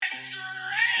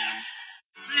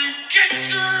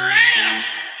get your ass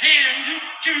handed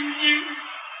to you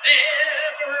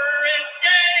every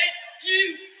day.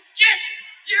 You get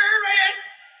your ass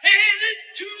handed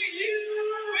to you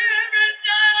every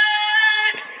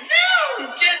day. You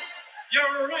get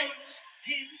your ass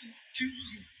handed to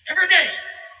you every day.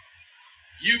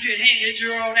 You get handed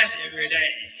your own ass every day.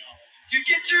 You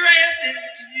get your ass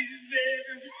into you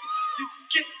every day. You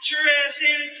get your ass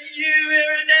into you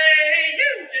every day.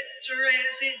 You get your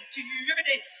ass into you every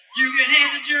day. You get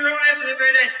handed your own ass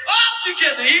every day. All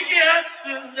together, you get up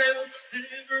and down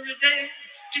every day.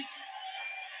 Get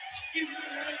you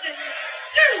every day.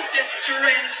 You get your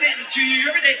ass handed to you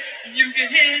every day. You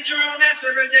get handed your own ass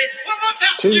every day. One more time.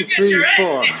 2, You get 3, your 4.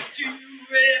 ass handed to you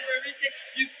every day.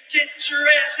 You get your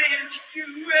ass handed to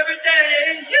you every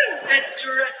day. You get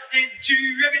your ass handed to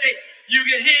you every day. You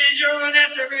get handed your own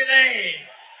ass every day.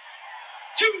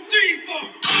 2, 3, 4.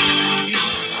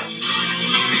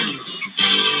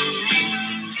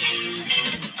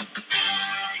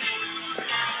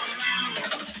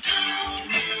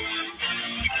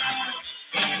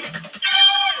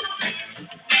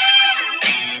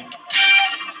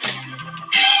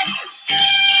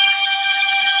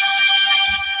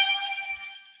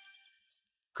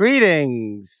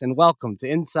 Greetings and welcome to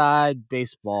Inside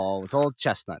Baseball with Old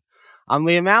Chestnut. I'm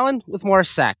Liam Allen with more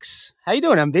sex. How you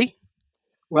doing, MB?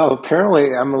 Well,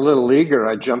 apparently I'm a little eager.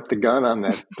 I jumped the gun on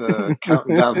that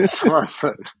counting down the song.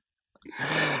 But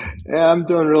yeah, I'm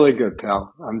doing really good,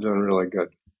 pal. I'm doing really good.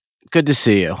 Good to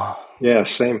see you. Yeah,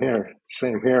 same here.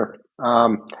 Same here.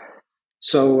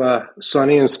 So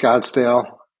sunny in Scottsdale,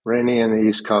 rainy in the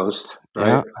East Coast,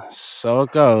 right? Yeah, so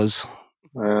it goes.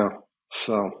 Yeah.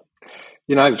 So,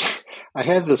 you know, I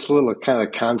had this little kind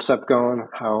of concept going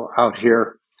how out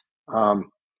here,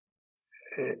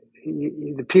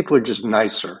 the people are just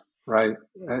nicer, right?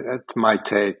 That's my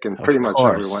take, and pretty much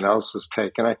everyone else's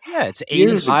take. And it's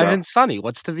 85 and sunny.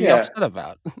 What's to be upset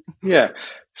about? Yeah.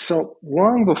 So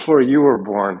long before you were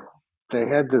born, they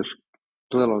had this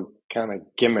little kind of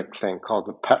gimmick thing called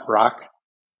the pet rock.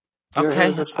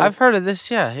 Okay, I've heard of this.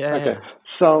 Yeah. Okay.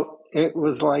 So it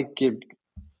was like you'd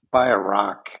buy a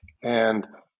rock, and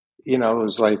it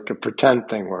was like a pretend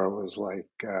thing where it was like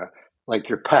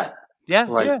your pet. Yeah.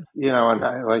 And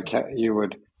you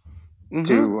would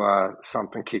do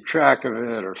something, keep track of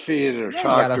it, or feed it, or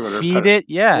talk to it, or feed it.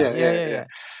 Yeah.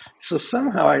 So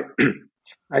somehow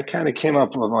I kind of came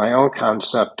up with my own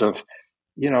concept of,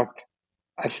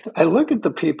 I look at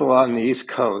the people on the East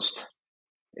Coast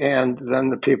and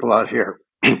then the people out here.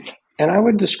 And I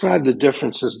would describe the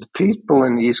differences. The people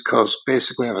in the East Coast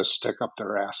basically have a stick up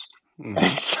their ass. Mm-hmm.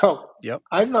 And so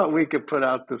I thought we could put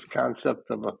out this concept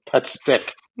of a pet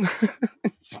stick.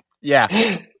 Yeah.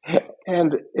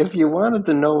 And if you wanted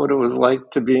to know what it was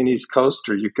like to be an East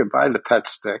Coaster, you could buy the pet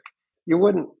stick.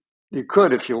 You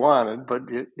could if you wanted, but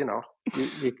you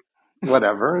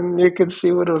whatever, and you could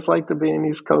see what it was like to be an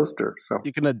East Coaster. So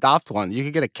you can adopt one. You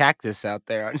can get a cactus out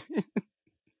there.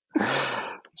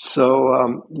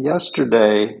 So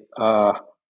yesterday, I've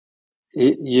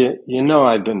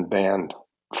been banned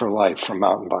for life from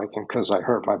mountain biking because I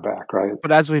hurt my back, right?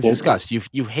 But as we've discussed,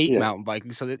 you hate mountain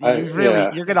biking, so that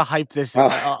you're gonna hype this.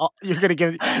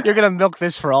 You're gonna milk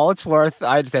this for all it's worth.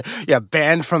 I understand. Yeah,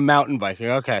 banned from mountain biking.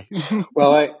 Okay.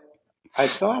 Well, I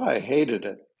thought I hated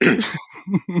it.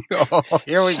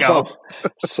 Here we go.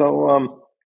 So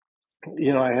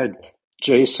I had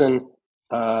Jason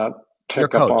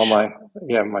pick up all my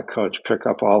coach pick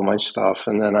up all my stuff,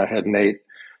 and then I had Nate,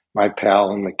 my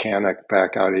pal and mechanic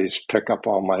back out east, pick up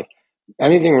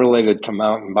anything related to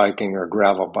mountain biking or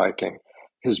gravel biking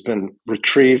has been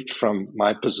retrieved from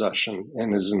my possession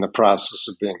and is in the process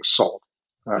of being sold.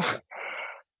 Okay.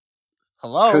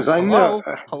 Hello. Because I know.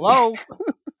 Hello.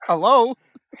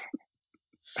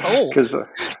 Sold.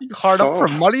 Hard up for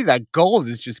money. That gold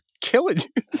is just killing you.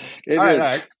 It is.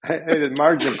 Right. I had a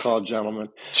margin call, gentlemen.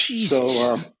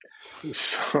 Jesus.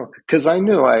 So because I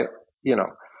knew I'm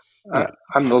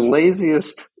the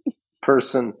laziest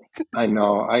person I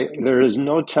know. There is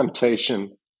no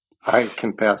temptation I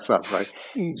can pass up, right?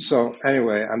 So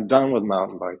anyway, I'm done with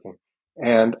mountain biking.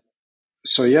 And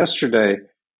so yesterday,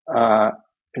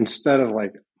 instead of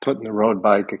putting the road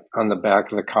bike on the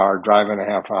back of the car, driving a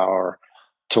half hour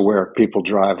to where people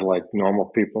drive like normal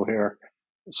people here,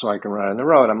 so I can ride on the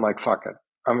road, I'm like, fuck it.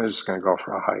 I'm just going to go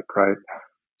for a hike, right?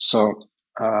 So,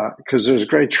 because there's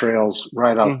great trails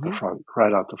right out the front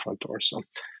door. So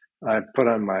I put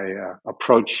on my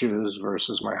approach shoes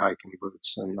versus my hiking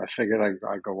boots, and I figured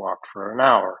I'd go walk for an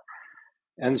hour.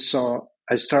 And so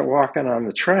I start walking on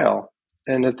the trail,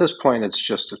 and at this point, it's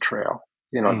just a trail,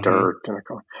 dirt.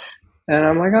 And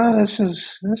I'm like, oh, this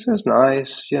is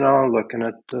nice, looking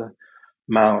at the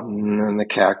mountain and the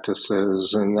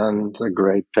cactuses, and then the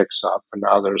grade picks up, and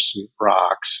now there's some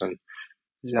rocks, and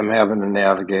I'm having to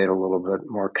navigate a little bit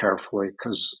more carefully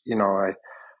because,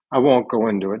 I won't go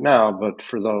into it now, but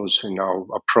for those who know,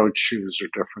 approach shoes are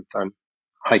different than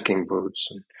hiking boots.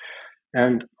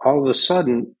 And all of a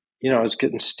sudden, it's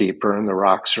getting steeper and the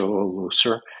rocks are a little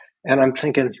looser. And I'm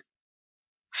thinking,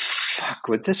 fuck,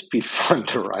 would this be fun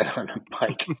to ride on a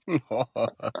bike?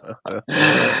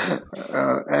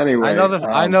 Anyway.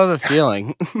 I know the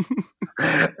feeling.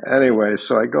 Anyway,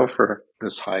 so I go for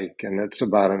this hike and it's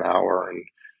about an hour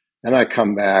and I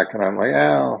come back and I'm like,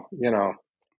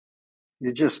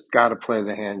 you just got to play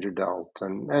the hand you're dealt.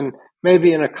 And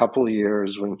maybe in a couple of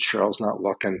years when Cheryl's not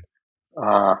looking,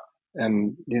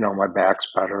 and, my back's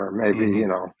better, maybe,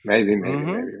 maybe,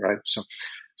 right?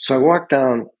 So I walk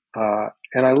down,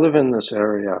 and I live in this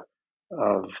area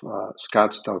of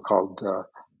Scottsdale called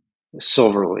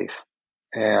Silverleaf.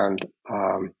 And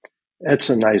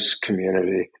it's a nice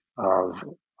community of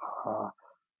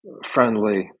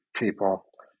friendly people.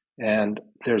 And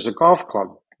there's a golf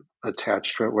club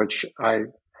attached to it, which I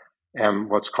am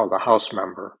what's called a house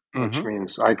member, which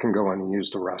means I can go in and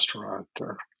use the restaurant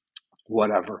or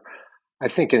whatever. I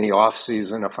think in the off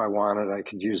season, if I wanted, I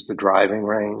could use the driving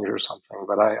range or something,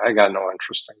 but I got no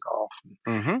interest in golf.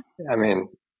 I mean,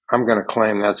 I'm going to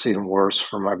claim that's even worse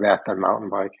for my back than mountain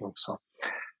biking. So,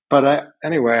 but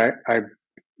anyway,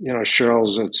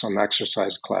 Cheryl's at some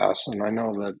exercise class, and I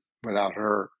know that without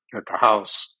her at the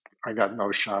house, I got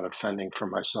no shot at fending for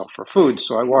myself for food.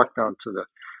 So I walk down to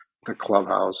the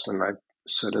clubhouse and I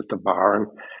sit at the bar, and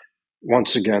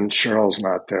once again, Cheryl's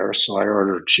not there. So I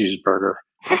order a cheeseburger,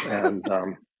 and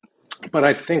but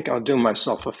I think I'll do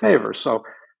myself a favor. So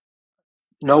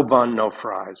no bun, no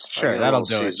fries. Sure, that'll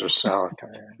do Caesar salad.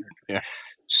 Yeah.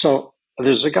 So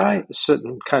there's a guy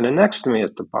sitting kind of next to me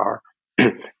at the bar,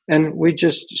 and we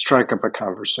just strike up a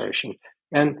conversation.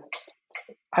 And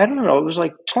I don't know, it was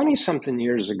like 20-something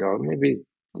years ago, maybe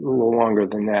a little longer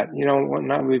than that.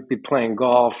 When I would be playing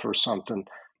golf or something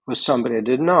with somebody I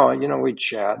didn't know, we'd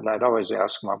chat, and I'd always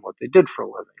ask them what they did for a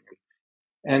living.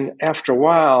 And after a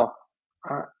while,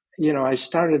 I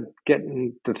started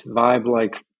getting the vibe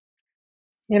like,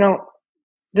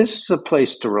 this is a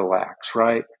place to relax,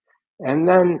 right? And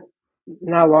then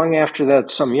not long after that,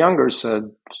 some younger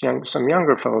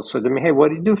fellow said to me, hey, what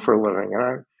do you do for a living?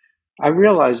 And I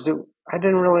realized that I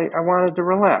wanted to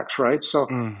relax, right? So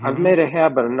I've made a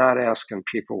habit of not asking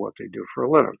people what they do for a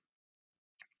living.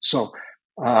 So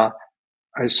I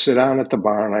sit down at the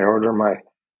bar and I order my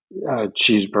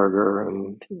cheeseburger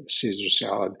and Caesar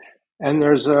salad. And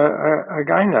there's a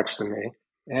guy next to me,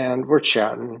 and we're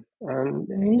chatting, and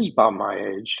he's about my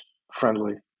age,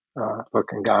 friendly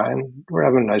looking guy, and we're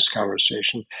having a nice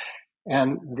conversation.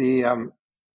 And the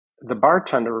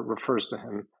bartender refers to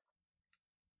him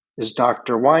as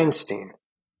Dr. Weinstein.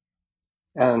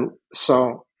 And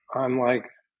so I'm like,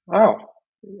 oh,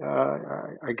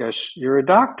 I guess you're a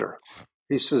doctor.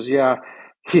 He says, yeah.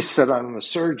 He said, I'm a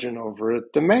surgeon over at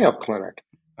the Mayo Clinic.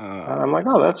 And I'm like,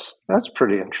 oh, that's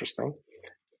pretty interesting.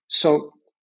 So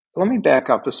let me back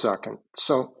up a second.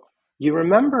 So you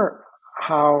remember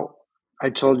how I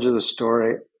told you the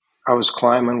story? I was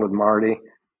climbing with Marty,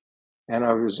 and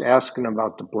I was asking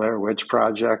about the Blair Witch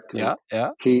Project. Yeah.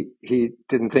 He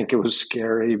didn't think it was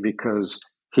scary because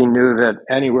he knew that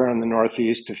anywhere in the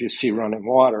Northeast, if you see running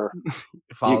water,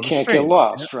 you can't get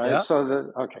lost, right? Yeah.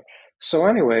 So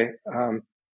anyway,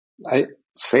 I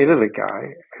say to the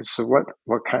guy, I said,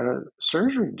 what kind of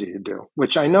surgery do you do?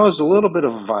 Which I know is a little bit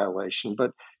of a violation,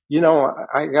 but,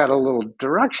 I got a little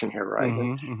direction here,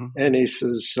 right? And he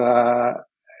says,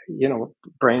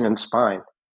 brain and spine.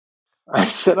 I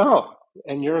said, oh,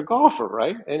 and you're a golfer,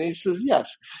 right? And he says,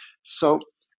 yes. So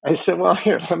I said, well,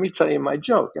 here, let me tell you my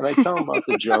joke. And I tell him about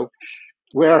the joke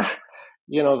where,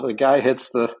 the guy hits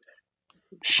the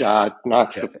shot,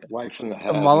 knocks the wife in the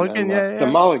head. The mulligan, the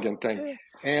mulligan thing.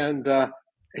 And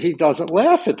he doesn't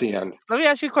laugh at the end. Let me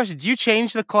ask you a question. Do you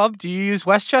change the club? Do you use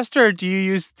Westchester, or do you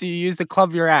use the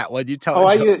club you're at when you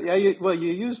tell you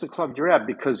use the club you're at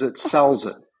because it sells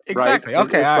it. Exactly. Right?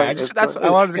 Okay. I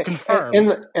wanted to confirm.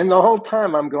 And the whole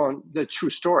time I'm going, the true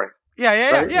story.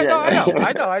 Yeah. Right? Yeah. No,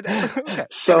 I know. Okay.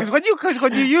 So because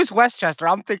when you use Westchester,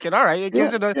 I'm thinking, all right, it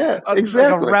gives it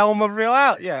a realm of real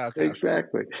out. Yeah. Okay.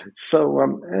 Exactly. So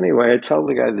anyway, I tell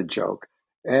the guy the joke,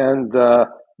 and the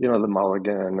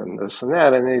mulligan and this and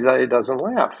that, and he doesn't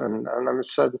laugh, and I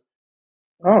said,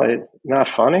 oh, not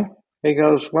funny? He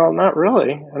goes, well, not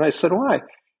really. And I said, why?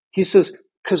 He says,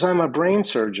 because I'm a brain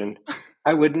surgeon.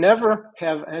 I would never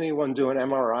have anyone do an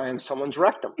MRI on someone's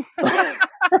rectum.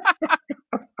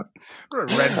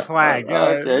 Red flag.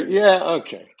 Okay. Yeah.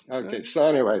 Okay. So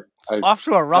anyway, off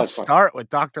to a rough start with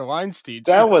Dr. Weinstein.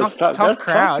 That was tough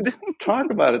crowd.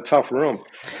 Talk about a tough room.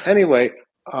 Anyway,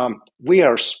 we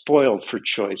are spoiled for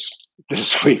choice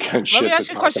this weekend. Let me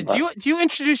ask you a question. Do you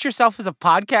introduce yourself as a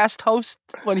podcast host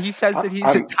when he says that he's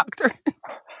a doctor?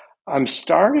 I'm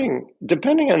starting,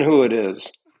 depending on who it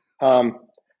is.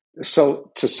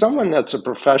 So to someone that's a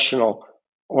professional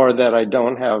or that I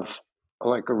don't have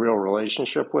like a real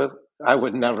relationship with, I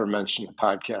would never mention the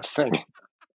podcast thing.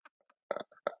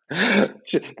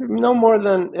 No more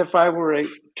than if I were a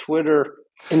Twitter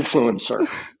influencer.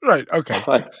 Right. Okay.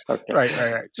 Okay.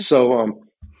 Right. So,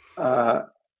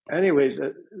 anyway,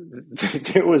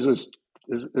 there was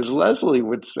as Leslie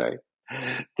would say,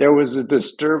 there was a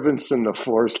disturbance in the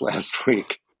force last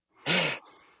week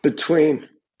between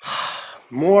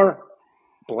more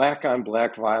black on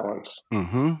black violence.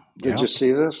 Mm-hmm. Did you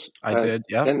see this? I did.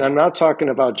 Yeah. And I'm not talking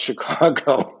about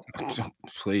Chicago.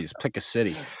 Please pick a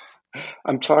city.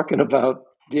 I'm talking about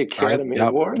the Academy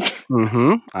Awards.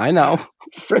 Mm-hmm. I know.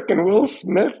 Frickin' Will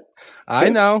Smith. I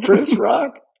know. Chris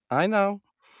Rock. I know.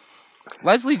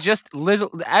 Leslie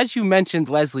as you mentioned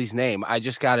Leslie's name, I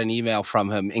just got an email from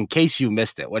him in case you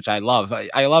missed it, which I love.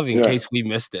 I love in case we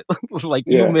missed it.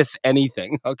 You miss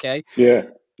anything, okay? Yeah.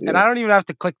 And I don't even have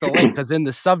to click the link because in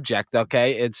the subject,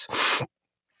 okay, it's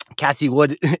Kathy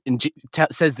Wood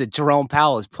says that Jerome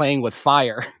Powell is playing with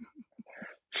fire.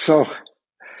 So,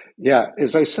 yeah,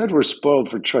 as I said, we're spoiled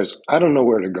for choice. I don't know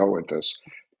where to go with this.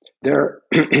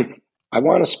 I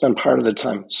want to spend part of the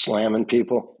time slamming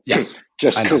people. Yes.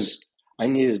 Just because I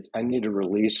need a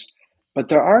release. But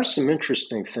there are some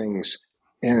interesting things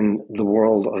in the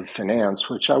world of finance,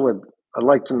 which I'd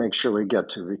like to make sure we get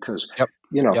to because,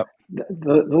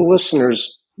 the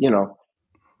listeners,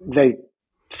 they,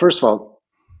 first of all,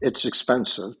 it's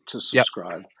expensive to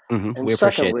subscribe. Yep. Mm-hmm. And we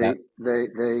secondly,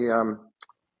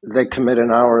 they commit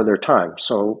an hour of their time.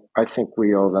 So I think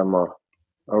we owe them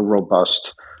a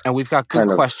robust. And we've got good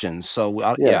questions.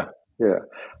 So, yeah.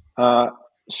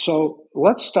 So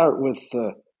let's start with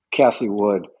Kathy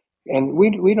Wood. And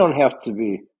we don't have to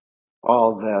be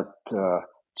all that,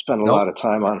 spend a lot of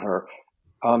time on her.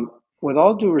 With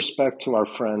all due respect to our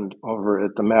friend over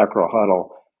at the Macro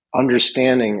Huddle,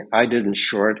 understanding I didn't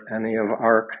short any of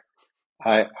ARK,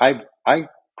 I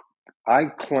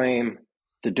claim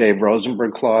the Dave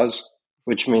Rosenberg clause,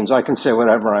 which means I can say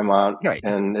whatever I want,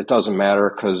 and it doesn't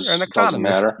matter because it doesn't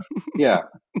matter. Yeah.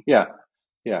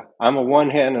 I'm a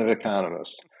one-handed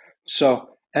economist. So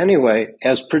anyway,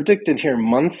 as predicted here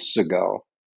months ago,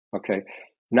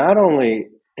 not only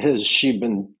has she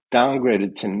been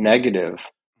downgraded to negative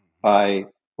by,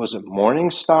 was it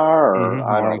Morningstar or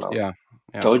I don't know, yeah.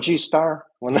 Doji Star,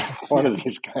 one of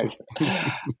these guys.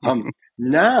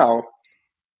 Now,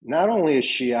 not only is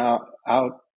she out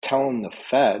telling the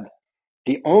Fed,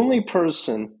 the only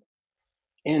person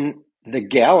in the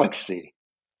galaxy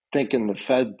thinking the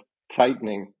Fed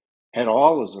tightening at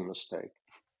all is a mistake.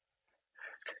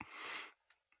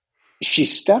 She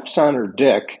steps on her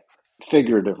dick,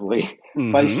 figuratively,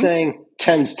 by saying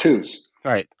 10s, 2s.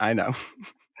 Right, I know.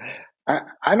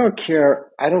 I don't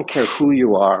care. I don't care who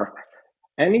you are.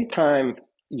 Anytime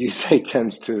you say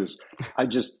 10s, 2s,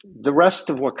 the rest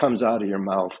of what comes out of your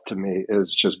mouth to me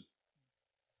is just,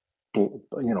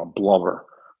 blubber.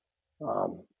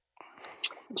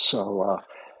 So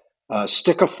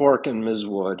stick a fork in Ms.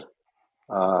 Wood,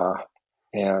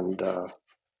 and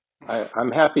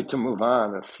I'm happy to move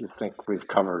on if you think we've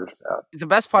covered that. The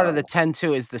best part of the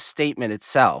 10-2 is the statement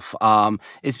itself.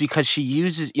 Is because she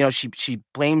uses, she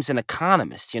blames an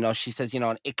economist. She says,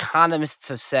 economists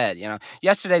have said,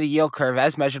 yesterday the yield curve,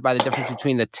 as measured by the difference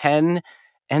between the 10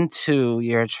 and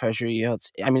 2-year Treasury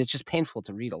yields. I mean, it's just painful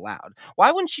to read aloud.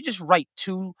 Why wouldn't she just write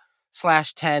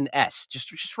 2/10s?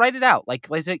 Just write it out, like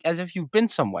as if you've been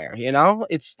somewhere.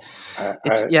 Which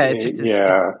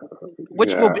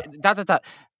will be ...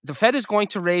 The Fed is going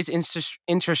to raise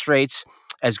interest rates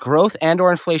as growth and or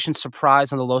inflation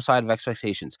surprise on the low side of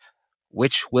expectations,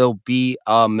 which will be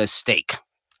a mistake.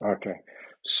 Okay.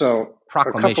 So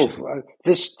proclamation.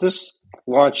 This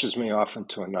launches me off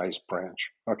into a nice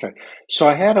branch. Okay. So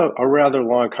I had a rather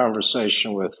long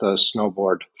conversation with a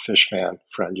snowboard fish fan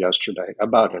friend yesterday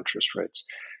about interest rates.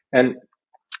 And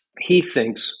he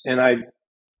thinks, and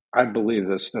I believe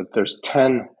this, that there's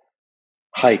 10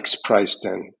 hikes priced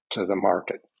in to the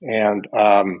market. And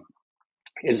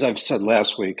as I've said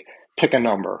last week, pick a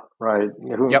number, right?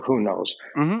 Who knows?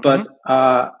 But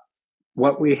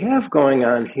what we have going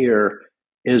on here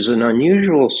is an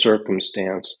unusual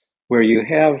circumstance where you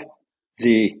have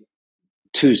the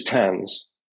twos, tens,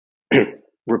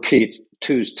 repeat,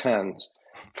 twos, tens.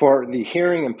 For the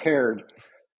hearing impaired,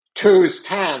 twos,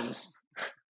 tens.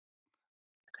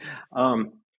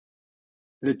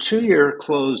 The 2-year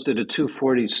closed at a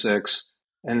 246,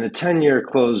 and the 10-year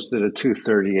closed at a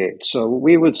 238. So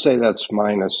we would say that's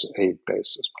minus 8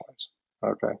 basis points.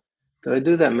 Okay. Did I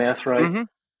do that math right? Mm-hmm.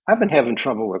 I've been having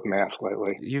trouble with math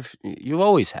lately. You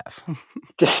always have.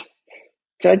 Did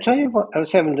I tell you what? I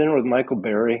was having dinner with Michael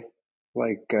Berry.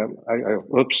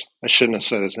 Oops, I shouldn't have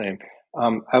said his name.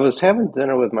 I was having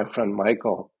dinner with my friend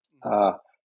Michael a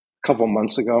couple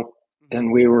months ago,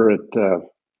 and we were at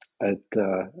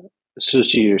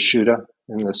Sushi Yoshuda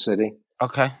in the city.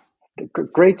 Okay.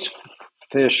 Great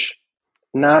fish,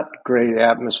 not great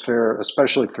atmosphere,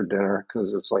 especially for dinner,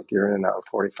 because it's like you're in and out in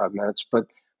 45 minutes. But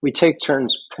we take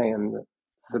turns paying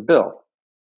the bill.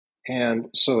 And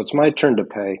so it's my turn to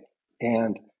pay.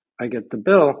 And I get the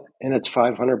bill, and it's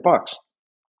 $500.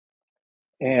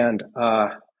 And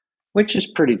which is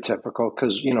pretty typical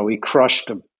because, we crushed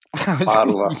a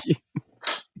bottle of.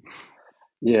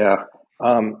 Yeah.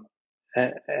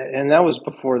 And that was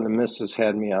before the missus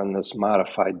had me on this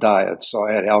modified diet. So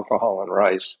I had alcohol and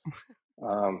rice,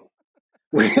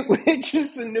 which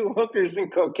is the new hookers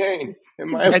and cocaine.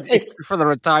 For the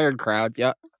retired crowd,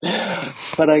 yeah.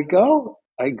 But I go,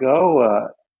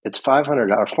 it's $500,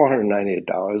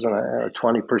 $498, and I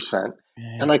 20%.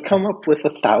 And I come up with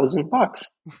 $1,000.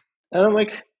 And I'm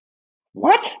like,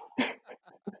 what?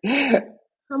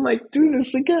 I'm like, do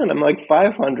this again. I'm like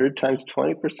 500 times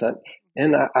 20%.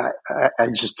 And I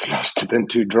just must have been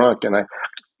too drunk. And I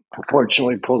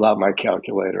unfortunately pulled out my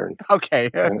calculator. Okay.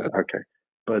 Okay.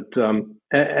 But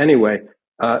anyway,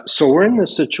 so we're in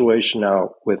this situation now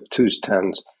with twos,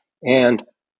 tens. And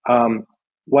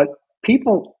what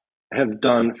people have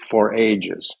done for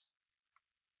ages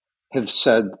have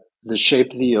said the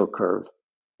shape of the yield curve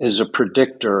is a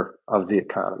predictor of the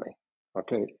economy.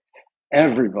 Okay.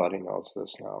 Everybody knows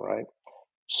this now, right?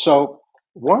 So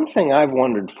one thing I've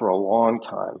wondered for a long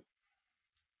time,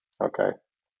 okay,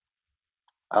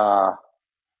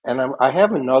 and I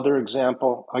have another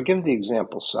example. I'll give the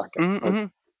example second. Mm-hmm.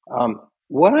 But,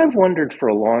 what I've wondered for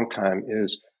a long time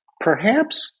is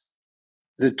perhaps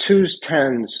the twos,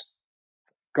 tens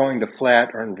going to flat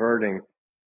or inverting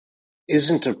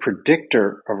isn't a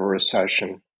predictor of a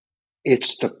recession.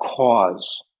 It's the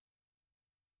cause.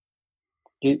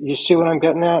 You see what I'm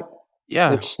getting at?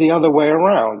 Yeah. It's the other way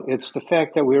around. It's the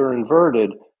fact that we were inverted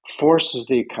forces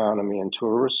the economy into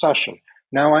a recession.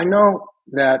 Now, I know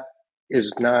that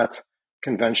is not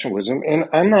conventional wisdom, and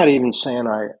I'm not even saying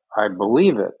I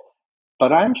believe it,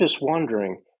 but I'm just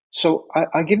wondering. So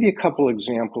I'll give you a couple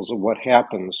examples of what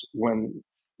happens when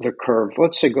the curve,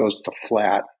 let's say, goes to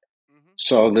flat. Mm-hmm.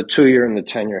 So the 2-year and the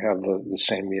 10-year have the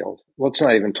same yield. Let's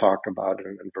not even talk about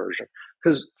an inversion.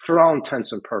 Because for all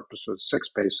intents and purposes, 6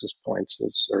 basis points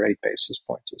or 8 basis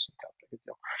points isn't that big a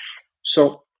deal.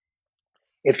 So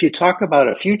if you talk about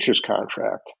a futures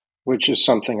contract, which is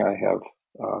something I have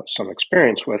some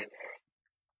experience with,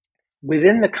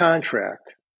 within the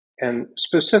contract, and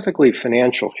specifically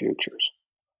financial futures,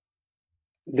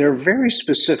 there are very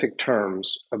specific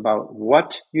terms about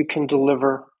what you can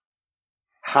deliver,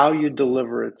 how you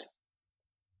deliver it,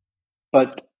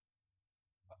 but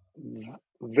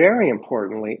very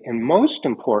importantly, and most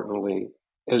importantly,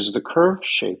 is the curve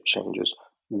shape changes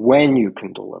when you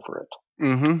can deliver it.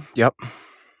 Mm-hmm. Yep.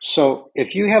 So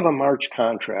if you have a March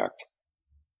contract,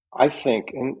 I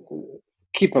think, and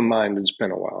keep in mind it's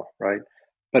been a while, right?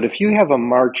 But if you have a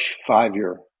March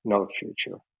 5-year note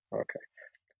future, okay,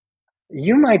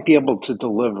 you might be able to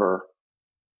deliver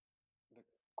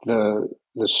the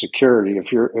security.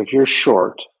 If you're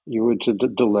short, you would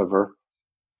deliver,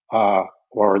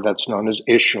 or that's known as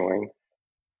issuing,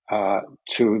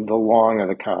 to the long of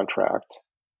the contract.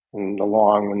 And the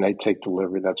long, when they take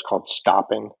delivery, that's called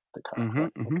stopping the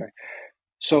contract. Mm-hmm, mm-hmm. Okay.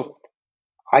 So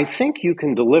I think you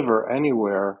can deliver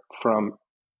anywhere from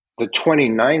the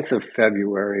 29th of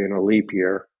February in a leap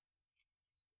year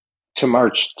to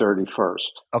March 31st.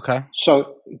 Okay.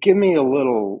 So give me a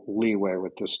little leeway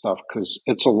with this stuff because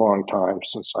it's a long time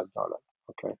since I've done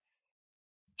it. Okay.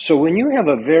 So when you have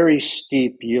a very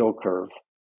steep yield curve,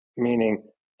 meaning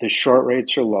the short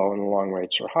rates are low and the long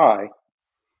rates are high,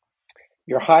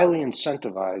 you're highly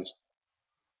incentivized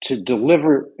to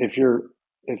deliver. If you're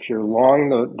long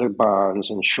the bonds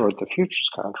and short the futures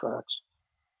contracts,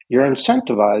 you're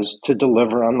incentivized to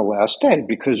deliver on the last day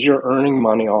because you're earning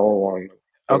money all along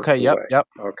the Okay, way. Yep.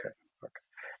 Okay.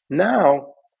 Now,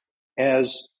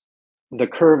 as the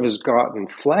curve has gotten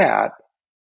flat,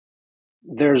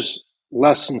 there's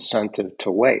less incentive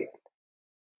to wait.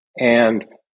 And,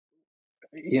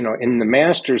 in the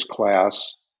master's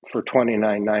class for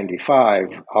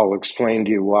 $29.95, I'll explain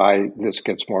to you why this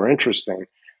gets more interesting.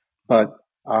 But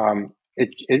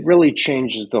it really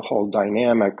changes the whole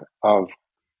dynamic of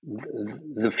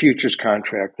the futures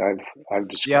contract I've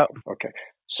described. Yep. Okay.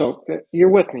 So you're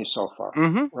with me so far,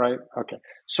 right? Okay.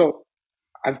 So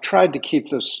I've tried to keep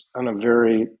this on a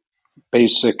very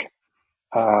basic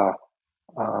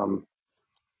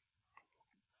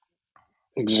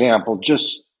example,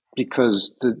 just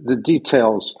because the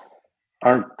details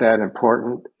aren't that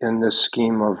important in this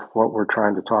scheme of what we're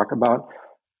trying to talk about.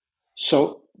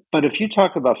 So, but if you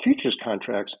talk about futures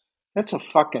contracts, that's a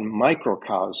fucking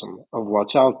microcosm of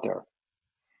what's out there.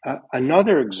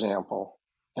 Another example,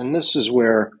 and this is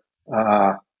where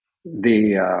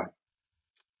the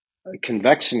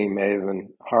convexity maven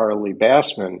Harley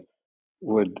Bassman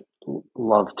would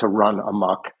love to run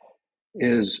amok,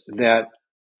 is that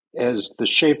as the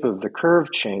shape of the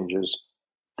curve changes,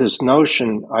 this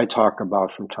notion I talk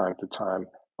about from time to time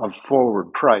of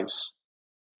forward price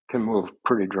can move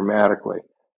pretty dramatically.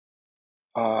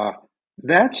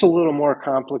 That's a little more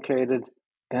complicated,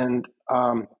 and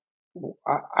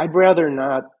I'd rather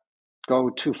not go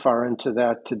too far into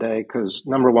that today because,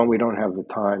 number one, we don't have the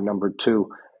time. Number two,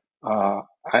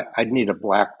 I'd need a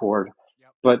blackboard.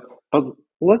 Yep. But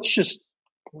let's just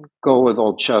go with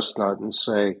old chestnut and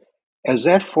say, as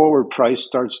that forward price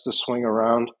starts to swing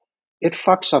around, it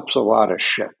fucks up a lot of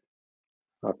shit.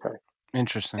 Okay.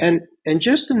 Interesting. And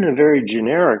just in a very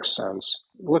generic sense,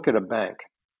 look at a bank.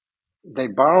 They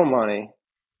borrow money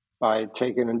by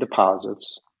taking in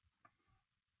deposits.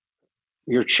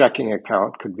 Your checking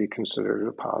account could be considered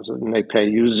a deposit, and they pay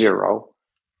you $0.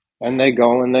 And they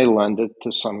go and they lend it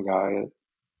to some guy at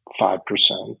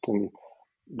 5%, and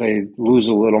they lose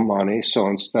a little money. So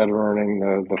instead of earning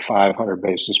the 500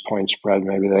 basis point spread,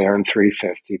 maybe they earn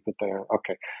 350, but they earn,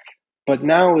 okay. But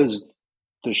now as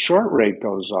the short rate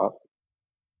goes up,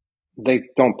 they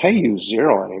don't pay you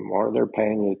 $0 anymore. They're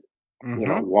paying you,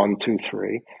 1, 2,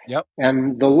 3. Yep.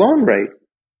 And the loan rate,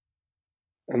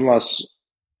 unless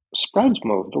spreads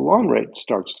move, the loan rate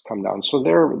starts to come down. So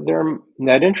their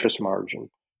net interest margin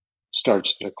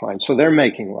starts to decline. So they're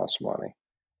making less money.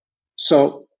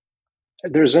 So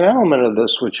there's an element of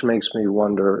this which makes me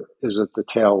wonder, is it the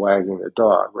tail wagging the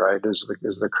dog, right? As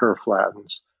the curve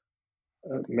flattens.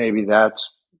 Maybe that's,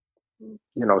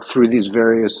 through these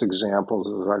various examples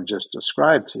as I've just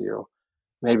described to you,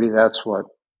 maybe that's what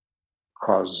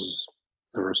causes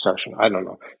the recession. I don't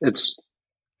know. It's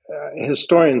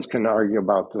historians can argue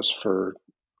about this for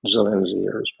zillions of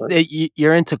years. But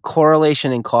you're into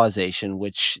correlation and causation,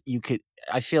 which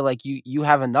I feel like you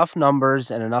have enough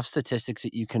numbers and enough statistics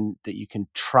that you can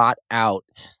trot out,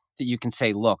 that you can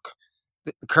say, look,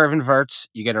 the curve inverts,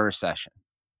 you get a recession.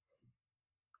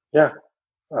 Yeah.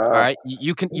 All right.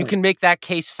 You can make that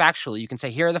case factually. You can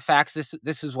say, here are the facts.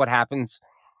 This is what happens.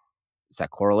 Is that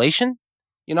correlation?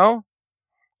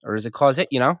 Or is it cause it?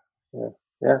 Yeah.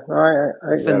 Yeah. No,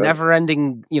 it's a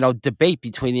never-ending, debate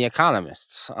between the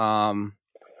economists. And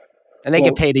they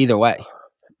get paid either way.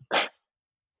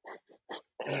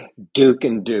 Duke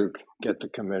and Duke get the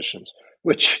commissions,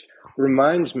 which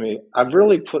reminds me, I've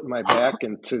really put my back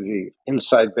into the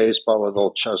Inside Baseball with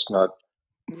Old Chestnut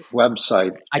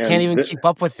website. I can't even keep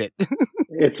up with it.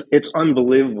 It's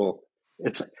unbelievable.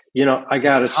 It's, I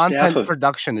got a staff of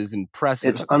production is impressive.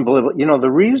 It's unbelievable.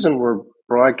 The reason we're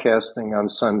broadcasting on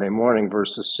Sunday morning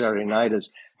versus Saturday night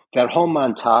is that whole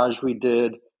montage we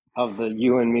did of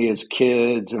you and me as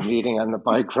kids and meeting on the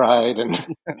bike ride, and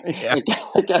yeah.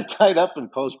 it got tied up in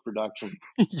post-production.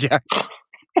 Yeah.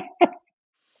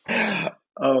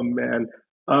 Oh man.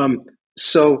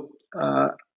 So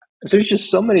there's just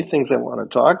so many things I want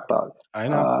to talk about. I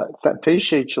know. I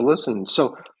appreciate you listening.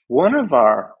 So one of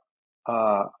our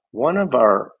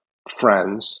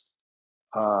friends,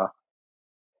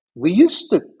 we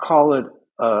used to call it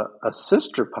a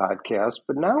sister podcast,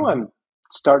 but now I'm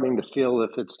starting to feel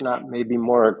if it's not maybe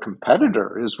more a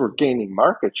competitor, is we're gaining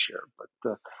market share.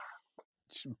 But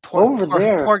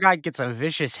poor guy gets a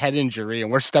vicious head injury, and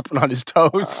we're stepping on his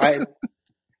toes.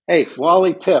 Hey,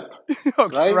 Wally Pip.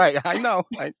 Okay, right? I know.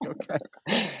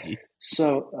 Okay.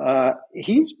 So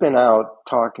he's been out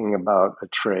talking about a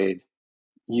trade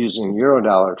using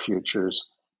Eurodollar futures,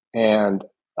 and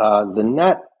the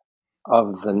net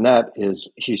of the net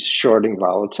is he's shorting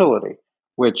volatility,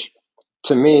 which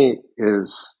to me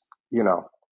is,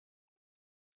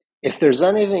 if there's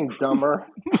anything dumber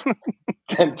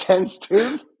than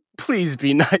 10s. Please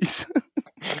be nice.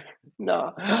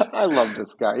 No, I love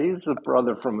this guy. He's a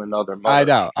brother from another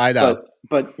mother. I know.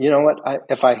 But you know what?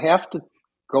 If I have to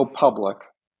go public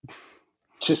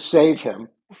to save him,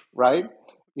 right?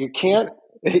 You can't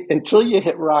until you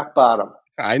hit rock bottom.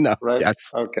 I know. Right?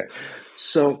 Yes. Okay.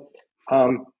 So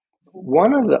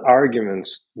one of the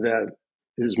arguments that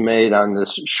is made on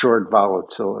this short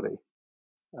volatility,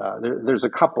 there's a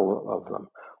couple of them.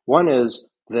 One is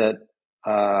that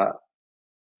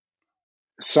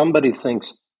somebody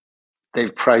thinks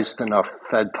they've priced enough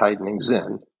Fed tightenings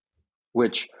in,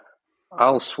 which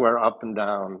I'll swear up and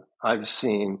down I've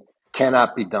seen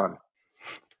cannot be done.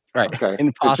 Right. Okay.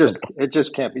 Impossible. It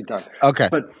just can't be done. Okay.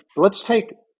 But let's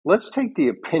take the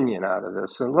opinion out of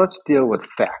this and let's deal with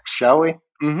facts, shall we?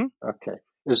 Mm-hmm. Okay.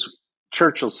 As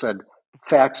Churchill said,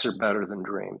 facts are better than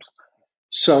dreams.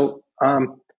 So I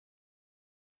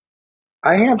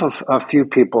have a few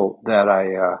people that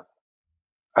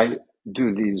I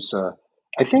do these.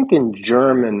 I think in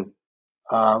German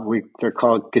they're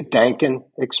called Gedanken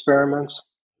experiments.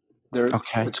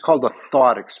 Okay. It's called a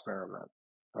thought experiment.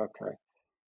 Okay.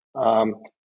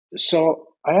 So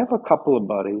I have a couple of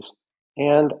buddies,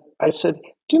 and I said,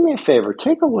 "Do me a favor,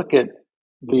 take a look at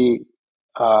the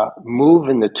move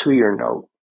in the 2-year note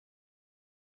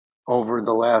over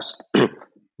the last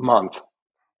month,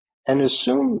 and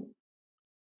assume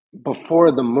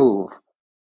before the move,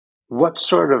 what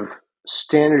sort of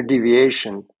standard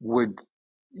deviation would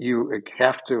you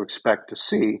have to expect to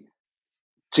see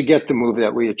to get the move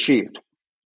that we achieved?"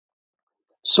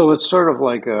 So it's sort of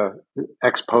like a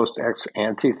ex post ex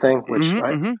ante thing, which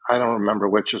I don't remember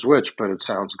which is which, but it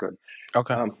sounds good.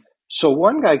 Okay. So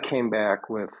one guy came back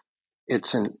with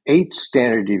it's an 8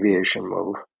 standard deviation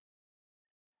move,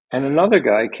 and another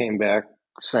guy came back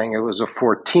saying it was a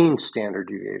 14 standard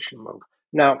deviation move.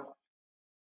 Now,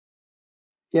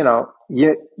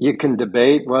 you can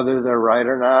debate whether they're right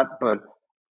or not, but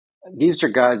these are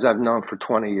guys I've known for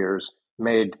 20 years,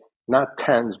 made not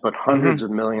tens, but hundreds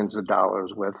of millions of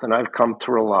dollars with, and I've come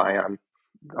to rely on.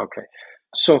 Okay.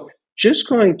 So just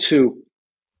going to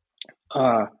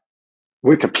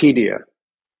Wikipedia,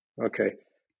 okay,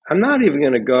 I'm not even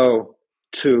going to go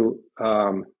to,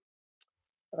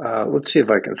 let's see if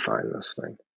I can find this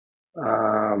thing.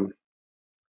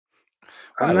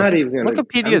 I'm not even going to.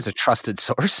 Wikipedia is a trusted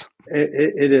source.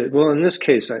 It is. Well, in this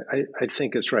case, I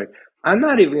think it's right. I'm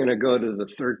not even going to go to the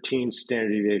 13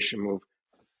 standard deviation move.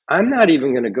 I'm not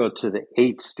even going to go to the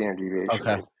 8 standard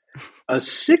deviation move. A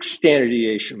 6 standard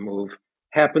deviation move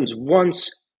happens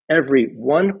once every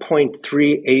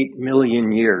 1.38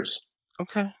 million years.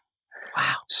 Okay.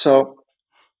 Wow. So,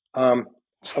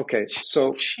 okay.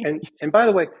 So, and by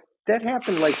the way, that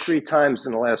happened like 3 times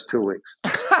in the last 2 weeks.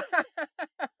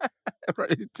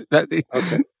 Right.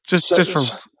 Okay. Just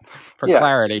for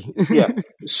clarity. Yeah.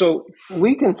 So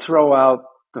we can throw out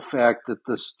the fact that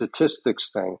the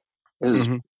statistics thing is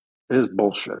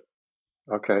bullshit.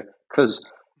 Okay. Because,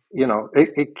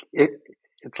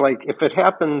 it's like if it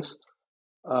happens,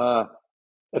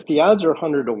 if the odds are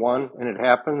 100 to 1 and it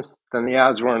happens, then the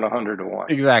odds weren't 100 to 1.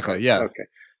 Exactly. Yeah. Okay.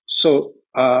 So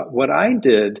what I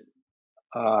did,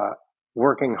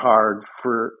 working hard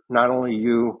for not only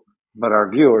you, but our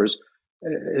viewers,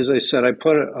 as I said, I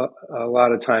put a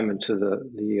lot of time into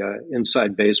the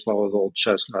Inside Baseball with Old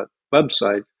Chestnut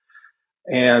website.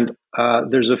 And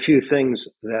there's a few things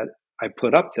that I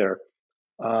put up there.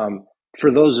 For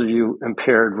those of you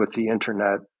impaired with the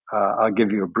internet, I'll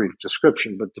give you a brief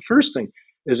description. But the first thing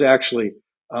is actually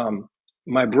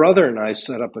my brother and I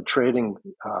set up a trading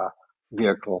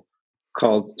vehicle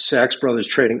called Sachs Brothers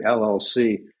Trading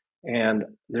LLC. And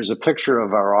there's a picture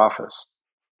of our office,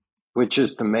 which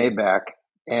is the Maybach.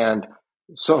 And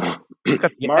so it's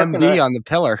got the MB on the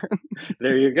pillar.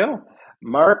 There you go.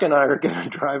 Mark and I are going to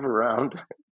drive around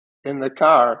in the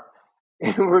car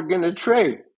and we're going to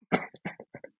trade.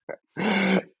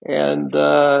 And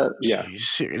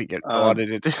Jeez, you're going to get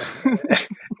audited.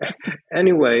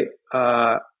 Anyway,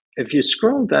 if you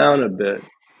scroll down a bit,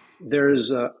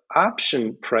 there's an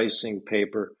option pricing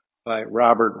paper by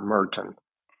Robert Merton.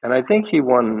 And I think he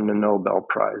won the Nobel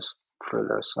Prize for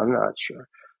this. I'm not sure.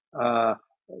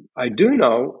 I do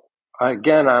know,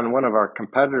 again, on one of our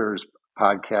competitors'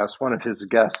 podcasts, one of his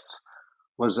guests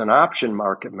was an option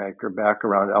market maker back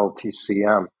around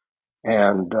LTCM.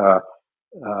 And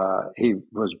he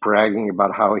was bragging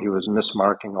about how he was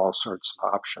mismarking all sorts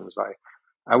of options.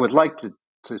 I would like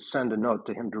to send a note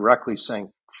to him directly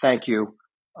saying, thank you.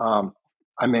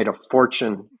 I made a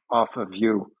fortune off of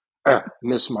you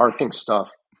mismarking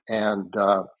stuff, and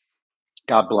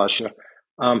God bless you.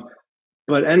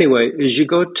 But anyway, as you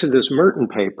go to this Merton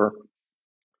paper,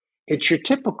 it's your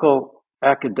typical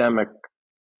academic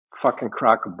fucking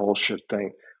crock of bullshit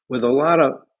thing with a lot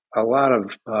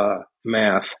of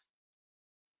math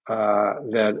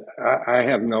that I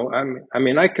have no. I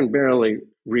mean, I can barely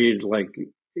read. Like,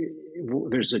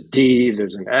 there's a D,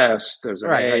 there's an S, there's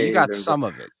an A. You got there's some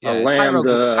of it. a Yeah, it's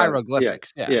lambda.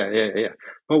 hieroglyphics. Yeah.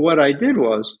 But what I did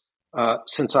was,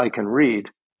 since I can read,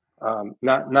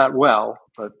 not well,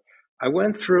 but I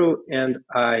went through and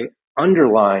I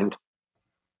underlined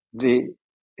the.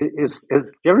 Is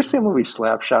you ever seen the movie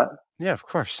Slapshot? Yeah, of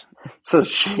course. So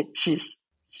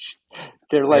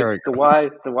they're like the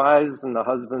wives and the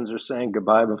husbands are saying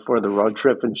goodbye before the road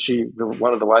trip, and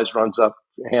one of the wives runs up,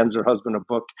 hands her husband a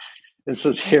book, and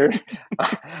says, "Here,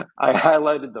 I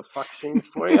highlighted the fuck scenes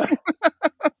for you."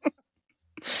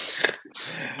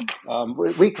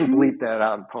 We can bleep that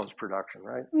out in post production,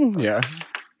 right? Yeah.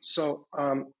 So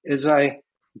as I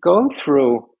go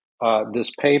through this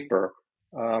paper,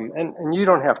 and you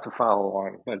don't have to follow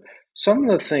along, but some of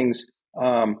the things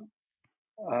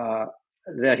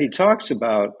that he talks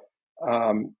about,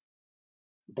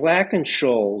 Black and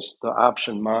Scholes, the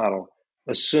option model,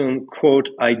 assume, quote,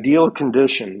 ideal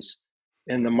conditions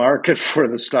in the market for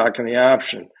the stock and the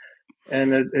option.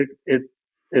 And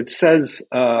it says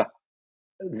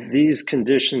these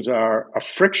conditions are a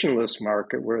frictionless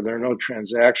market where there are no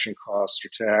transaction costs or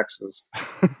taxes.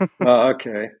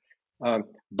 Okay.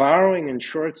 Borrowing and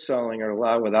short selling are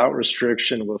allowed without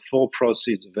restriction with full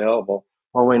proceeds available.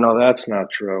 Well, we know that's not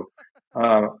true.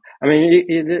 I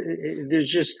mean,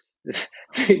 there's just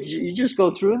you just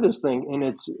go through this thing and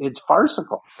it's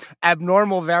farcical.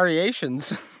 Abnormal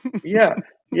variations. yeah,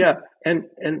 and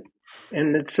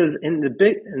it says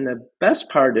the best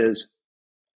part is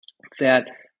that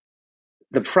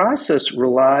the process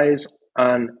relies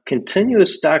on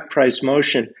continuous stock price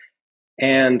motion,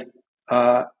 and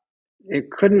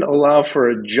it couldn't allow for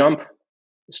a jump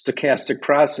stochastic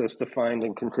process defined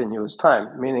in continuous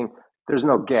time, meaning there's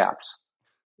no gaps.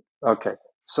 Okay,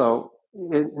 so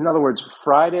in other words,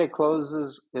 Friday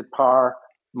closes at par,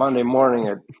 Monday morning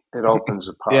it opens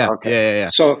at par. Yeah, okay. Yeah.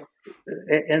 So,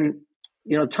 and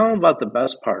tell them about the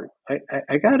best part.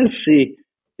 I got to see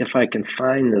if I can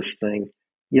find this thing.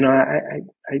 Do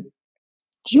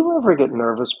you ever get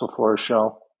nervous before a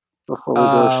show? Before we do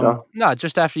a show? No,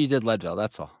 just after you did Leadville.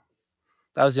 That's all.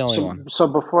 That was the only one. So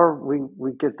before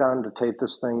we get down to tape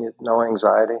this thing, no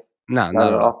anxiety? No,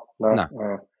 not at all. No.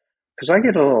 Because I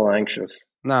get a little anxious.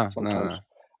 No.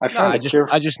 I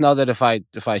just know that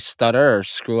if I stutter or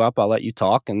screw up, I'll let you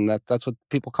talk, and that's what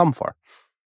people come for.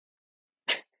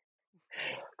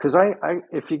 Because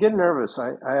if you get nervous,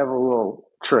 I have a little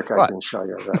trick I can show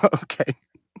you. Okay.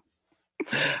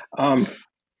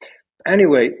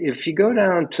 Anyway, if you go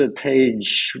down to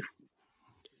page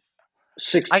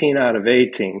 16 out of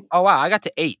 18. Oh wow, I got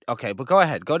to 8. Okay, but go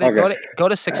ahead. Go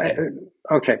to 16.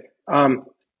 Okay.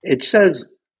 It says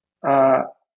the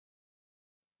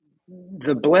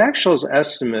Black-Scholes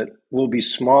estimate will be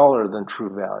smaller than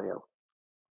true value.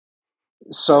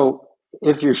 So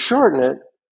if you're shorting it,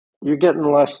 you're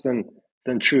getting less than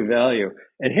true value.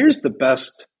 And here's the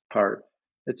best part.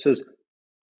 It says,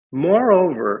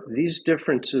 moreover, these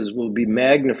differences will be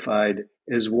magnified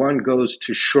as one goes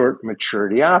to short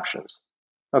maturity options.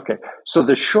 Okay, so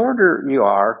the shorter you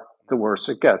are, the worse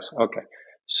it gets. Okay,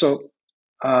 so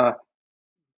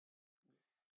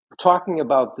talking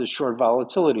about the short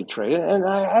volatility trade, and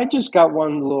I just got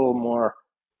one little more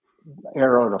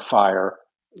arrow to fire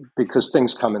because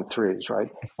things come in threes, right?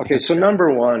 Okay, so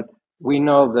number one, we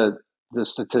know that the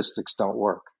statistics don't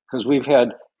work because we've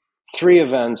had 3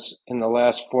 events in the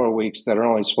last 4 weeks that are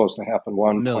only supposed to happen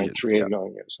 1.38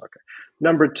 million years. Okay.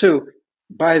 Number 2,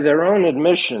 by their own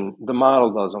admission, the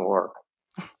model doesn't work.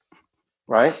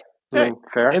 Right? I mean,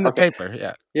 fair? In the paper,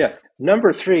 yeah. Yeah.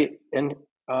 Number 3, and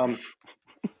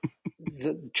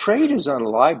the trade is on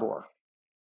LIBOR.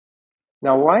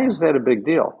 Now, why is that a big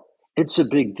deal? It's a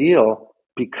big deal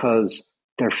because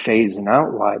they're phasing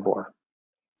out LIBOR.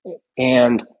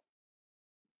 And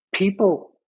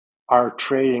people are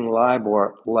trading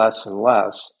LIBOR less and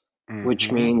less,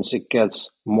 which means it gets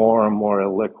more and more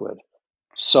illiquid.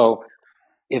 So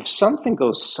if something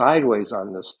goes sideways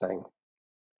on this thing,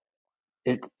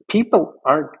 people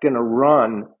aren't going to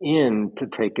run in to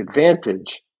take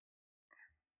advantage.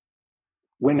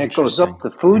 When it goes up the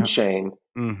food chain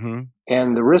and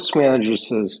the risk manager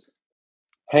says,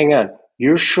 hang on,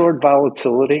 you're short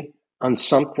volatility on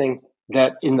something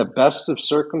that in the best of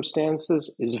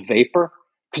circumstances is vapor,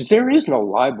 because there is no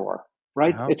LIBOR,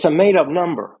 right? Oh. It's a made-up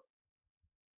number,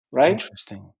 right?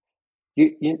 Interesting.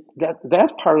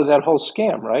 That's part of that whole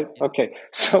scam, right? Okay,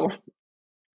 so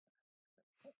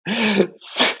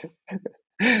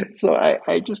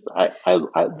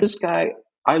this guy,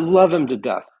 I love him to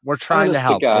death. We're trying to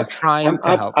help. We're trying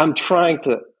to help. I'm trying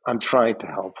to I'm trying to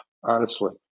help,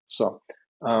 honestly. So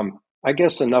I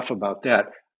guess enough about that.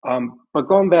 But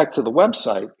going back to the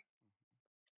website,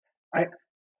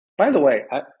 by the way,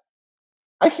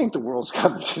 I think the world's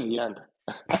coming to the end.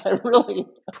 I really.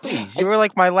 Please, you were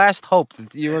like my last hope.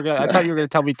 That you were. I thought you were going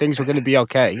to tell me things were going to be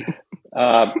okay.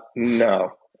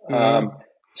 No.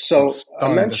 So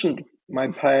I mentioned my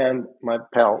pal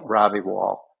Robbie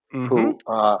Wall, who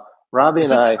Robbie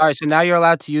and I. All right, so now you're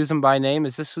allowed to use him by name.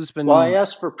 Is this who's been? Well, I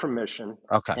asked for permission.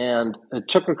 Okay. And it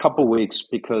took a couple weeks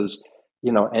because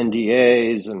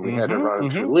NDAs, and we had to run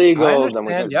it through legal. Then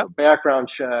we had to do a background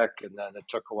check, and then it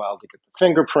took a while to get the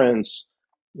fingerprints.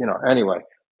 Anyway.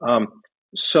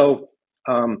 So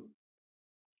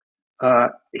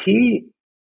he,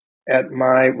 at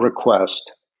my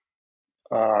request,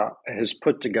 has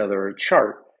put together a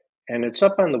chart, and it's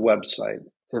up on the website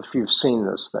if you've seen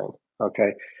this thing,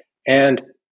 okay? And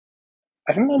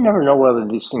I never know whether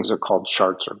these things are called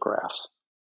charts or graphs.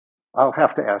 I'll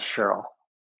have to ask Cheryl.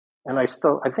 And I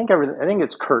think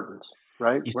it's curtains,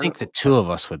 right? You think the two of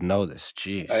us would know this?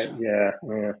 Jeez.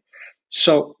 Yeah.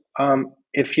 So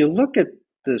if you look at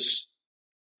this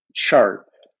chart,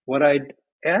 what I'd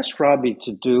asked Robbie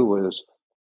to do was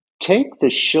take the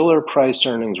Shiller price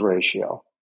earnings ratio,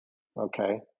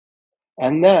 okay,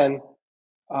 and then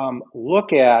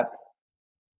look at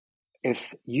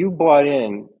if you bought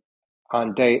in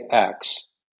on day X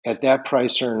at that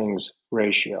price earnings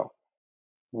ratio,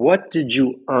 what did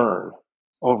you earn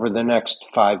over the next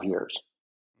 5 years?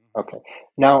 Okay.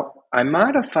 Now, I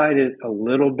modified it a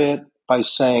little bit by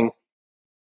saying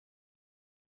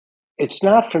it's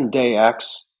not from day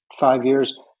X, 5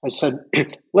 years. I said,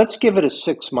 let's give it a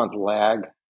 6-month lag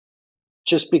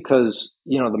just because,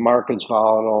 the market's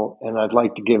volatile and I'd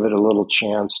like to give it a little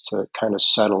chance to kind of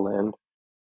settle in.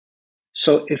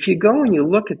 So if you go and you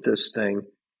look at this thing,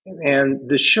 and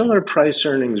the Shiller price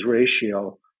earnings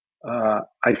ratio,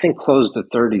 I think closed at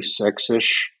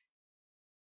 36-ish.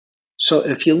 So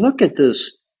if you look at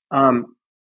this,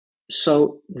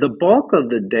 so the bulk of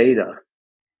the data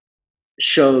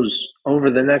shows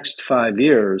over the next 5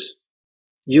 years,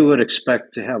 you would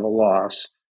expect to have a loss,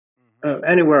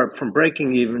 anywhere from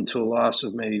breaking even to a loss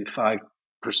of maybe 5%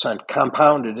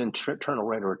 compounded internal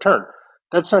rate of return.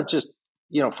 That's not just,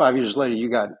 5 years later, you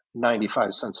got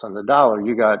 95 cents on the dollar.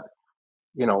 You got,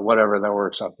 whatever that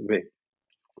works out to be.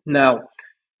 Now,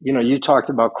 you talked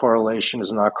about correlation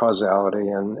is not causality,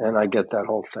 and I get that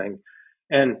whole thing.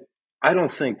 And I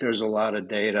don't think there's a lot of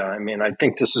data. I mean, I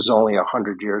think this is only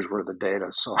 100 years worth of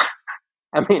data. So,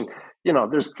 I mean,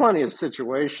 there's plenty of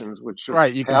situations which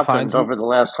have happened over the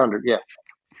last 100. Yeah.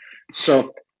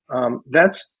 So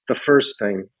that's the first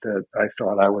thing that I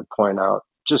thought I would point out,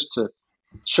 just to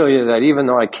show you that even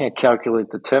though I can't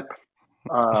calculate the tip,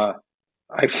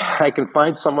 I can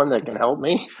find someone that can help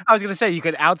me. I was going to say, you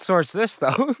could outsource this,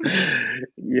 though.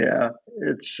 Yeah,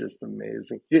 it's just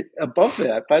amazing. Above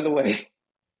that, by the way,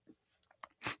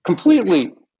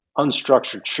 completely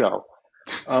unstructured show.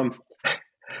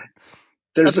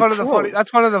 That's one of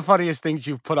the funniest things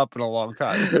you've put up in a long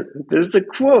time. There's a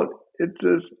quote. It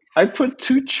says, "I put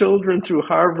 2 children through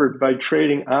Harvard by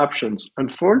trading options.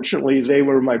 Unfortunately, they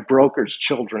were my broker's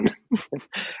children."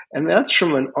 And that's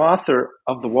from an author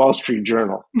of the Wall Street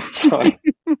Journal. So,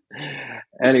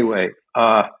 anyway,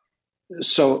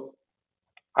 so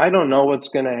I don't know what's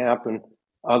going to happen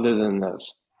other than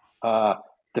this.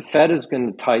 The Fed is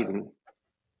going to tighten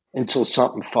until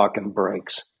something fucking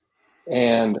breaks.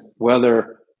 And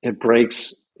whether it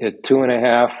breaks at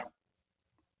 2.5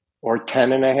 or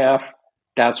 10.5,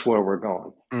 that's where we're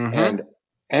going. And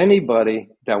anybody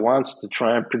that wants to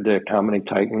try and predict how many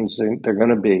tightens they're going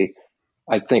to be,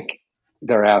 I think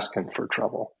they're asking for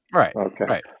trouble. Right.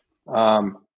 Okay.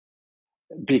 Right.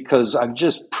 Because I've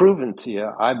just proven to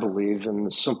you, I believe, in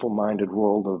the simple-minded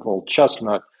world of Old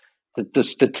Chestnut, that the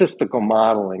statistical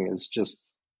modeling is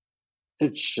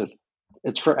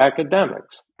it's for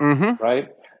academics, right?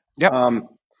 Yep.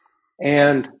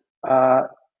 And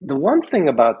the one thing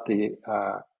about the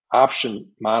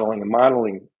option modeling and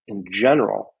modeling in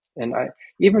general, and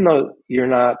even though you're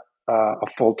not a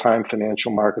full-time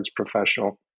financial markets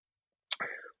professional,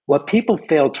 what people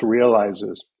fail to realize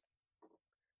is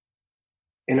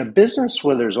in a business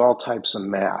where there's all types of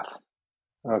math,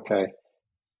 okay,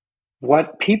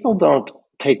 what people don't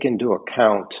take into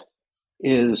account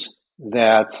is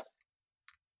that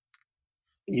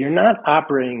you're not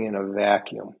operating in a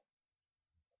vacuum.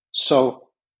 So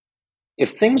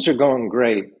if things are going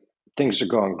great, things are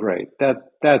going great.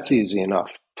 That's easy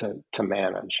enough to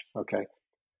manage, okay?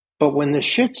 But when the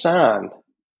shit's on,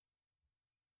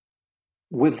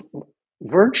 with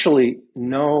virtually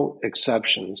no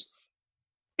exceptions,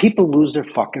 people lose their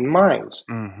fucking minds.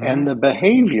 Mm-hmm. And the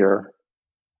behavior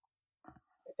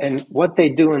and what they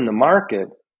do in the market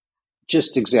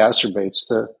just exacerbates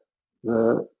the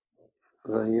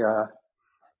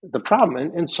problem.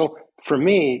 And so for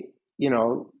me,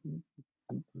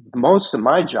 most of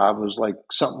my job was like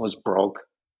something was broke,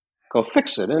 go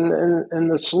fix it.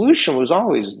 And the solution was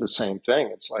always the same thing.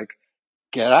 It's like,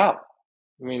 get out.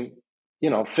 I mean,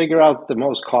 figure out the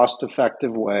most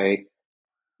cost-effective way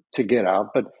to get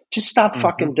out, but just stop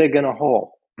fucking digging a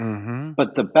hole. Mm-hmm.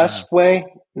 But the best way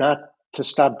not to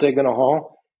stop digging a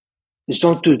hole is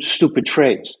don't do stupid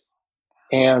trades.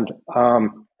 And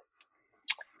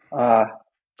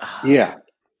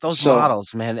those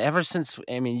models, man, ever since,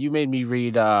 you made me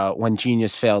read When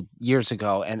Genius Failed years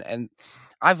ago, and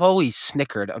I've always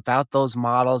snickered about those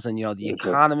models and, the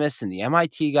economists and the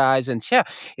MIT guys. And yeah,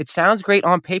 it sounds great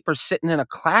on paper sitting in a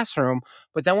classroom,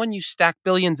 but then when you stack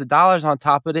billions of dollars on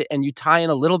top of it and you tie in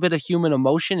a little bit of human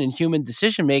emotion and human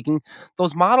decision making,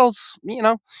 those models, you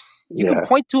can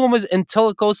point to them until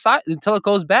it goes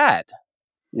bad.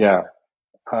 Yeah.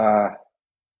 I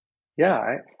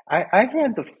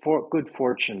had the good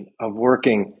fortune of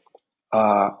working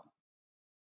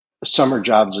summer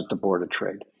jobs at the Board of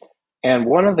Trade. And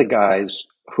one of the guys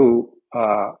who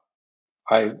I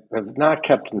have not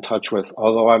kept in touch with,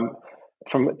 although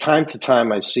from time to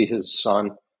time I see his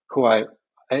son, who I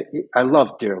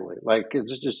love dearly. Like,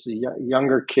 it's just a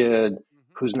younger kid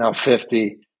who's now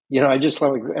 50. I just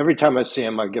love, every time I see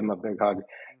him, I give him a big hug.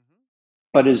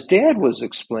 But his dad was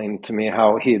explaining to me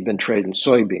how he had been trading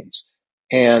soybeans.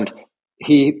 And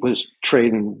he was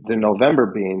trading the November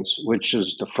beans, which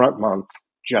is the front month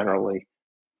generally.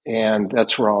 And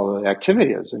that's where all the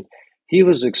activity is. And he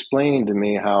was explaining to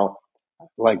me how,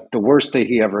 like, the worst day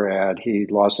he ever had, he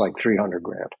lost like 300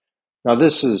 grand. Now,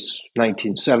 this is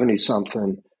 1970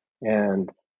 something. And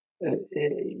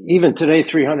even today,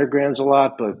 300 grand's a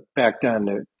lot, but back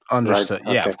then, understood.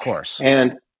 Right? Yeah, okay. Of course.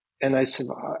 And I said,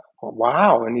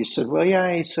 wow. And he said, well,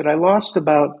 yeah. He said, I lost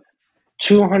about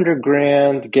 200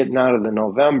 grand getting out of the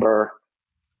November,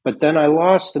 but then I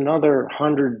lost another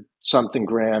 100 something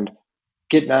grand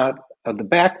getting out of the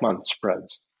back month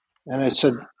spreads. And I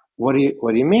said, what do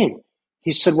you mean?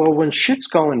 He said, well, when shit's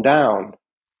going down,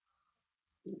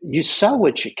 you sell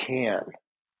what you can.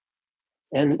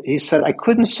 And he said, I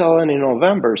couldn't sell any in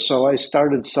November, so I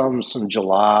started some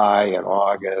July and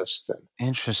August.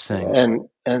 Interesting.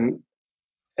 And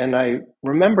I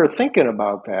remember thinking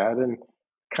about that and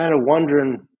kind of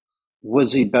wondering,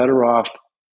 was he better off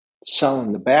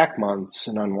selling the back months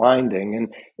and unwinding?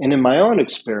 And in my own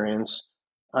experience,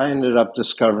 I ended up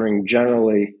discovering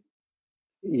generally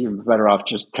you're better off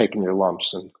just taking your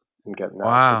lumps and getting out.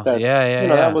 Wow. That, yeah.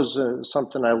 That was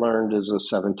something I learned as a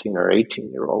 17 or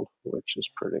 18-year-old, which is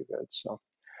pretty good. So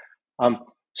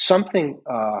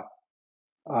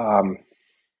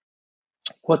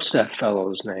what's that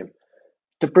fellow's name?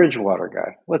 The Bridgewater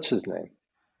guy. What's his name?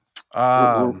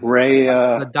 Ray.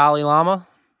 The Dalai Lama?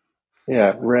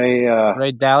 Yeah, Ray.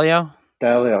 Ray Dalio?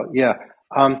 Dalio, yeah.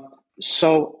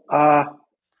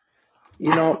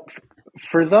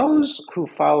 For those who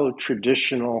follow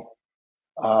traditional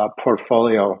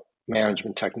portfolio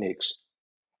management techniques,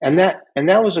 and that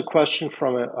was a question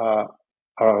from a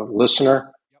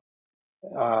listener.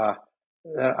 I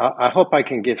hope I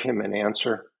can give him an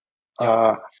answer.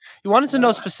 You wanted to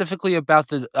know specifically about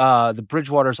the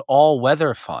Bridgewater's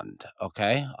all-weather fund,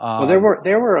 okay? Well,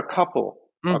 there were a couple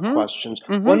of questions.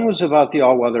 One was about the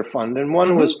all-weather fund, and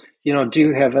one was, do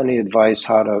you have any advice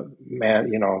how to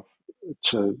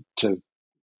to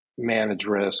manage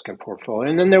risk and portfolio?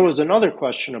 And then there was another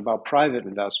question about private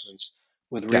investments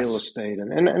with real estate,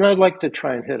 and I'd like to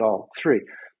try and hit all three.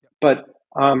 But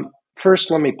first,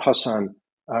 let me pass on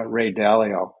Ray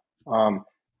Dalio.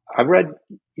 I read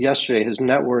yesterday his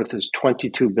net worth is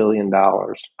 $22 billion.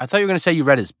 I thought you were going to say you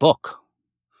read his book.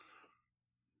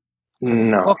 No.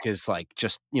 His book is like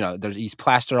just, he's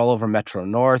plastered all over Metro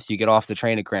North. You get off the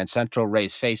train at Grand Central,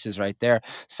 Ray's face is right there,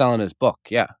 selling his book.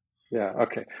 Yeah. Yeah,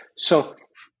 okay. So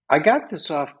I got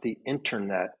this off the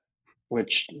internet,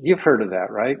 which you've heard of that,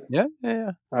 right? Yeah.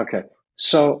 Okay.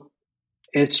 So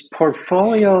it's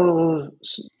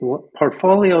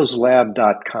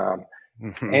portfolioslab.com.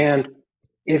 And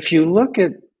if you look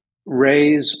at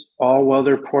Ray's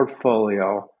all-weather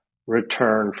portfolio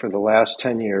return for the last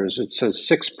 10 years, it says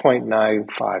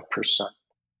 6.95%.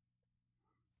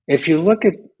 If you look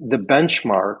at the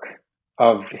benchmark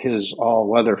of his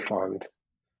all-weather fund,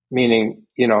 meaning,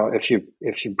 if you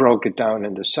broke it down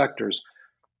into sectors,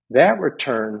 that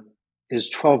return is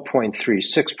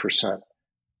 12.36%.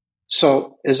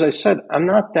 So, as I said, I'm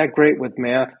not that great with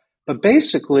math, but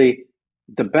basically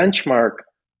the benchmark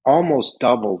almost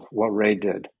doubled what Ray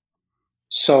did.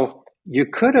 So you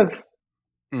could have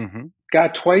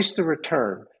got twice the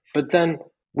return, but then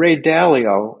Ray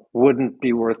Dalio wouldn't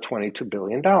be worth $22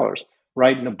 billion,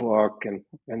 writing a book and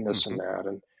this and that.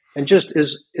 And just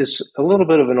is a little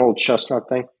bit of an old chestnut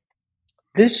thing.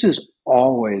 This is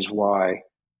always why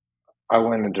I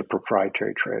went into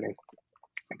proprietary trading,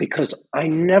 because I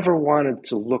never wanted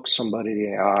to look somebody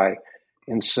in the eye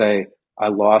and say, I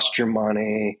lost your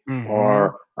money,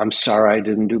 or I'm sorry I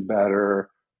didn't do better,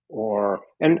 or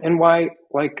and why,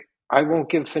 like, I won't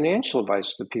give financial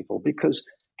advice to people because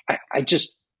I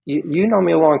just, you know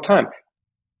me a long time.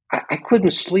 I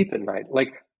couldn't sleep at night.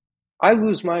 Like, I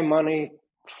lose my money,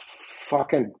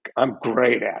 fucking, I'm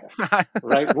great at it,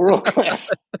 right? World class.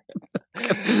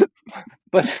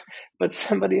 But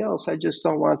somebody else, I just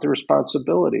don't want the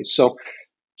responsibility. So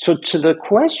to the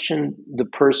question, the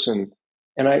person,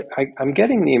 and I'm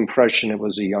getting the impression it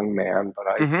was a young man, but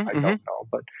I don't know.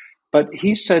 But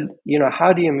he said,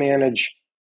 how do you manage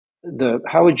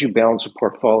how would you balance a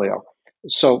portfolio?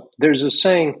 So there's a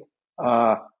saying,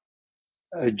 a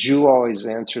Jew always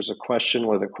answers a question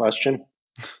with a question.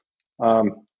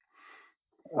 The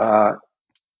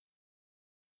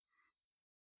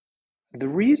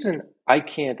reason I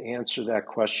can't answer that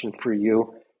question for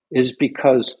you is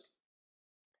because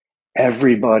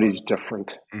everybody's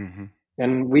different.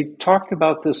 And we talked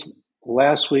about this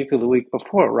last week or the week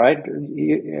before, right?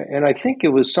 And I think it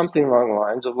was something along the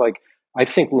lines of, like, I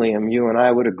think, Liam, you and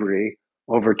I would agree,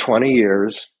 over 20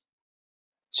 years,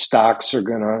 stocks are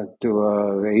going to do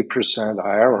a 8%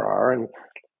 IRR,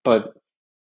 but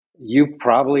you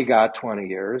probably got 20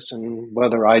 years, and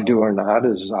whether I do or not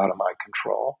is out of my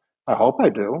control. I hope I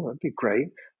do. That'd be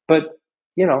great. But,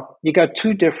 you got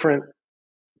two different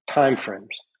time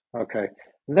frames, okay?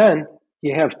 And then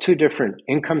you have two different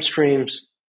income streams.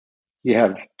 You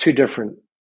have two different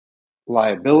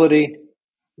liability,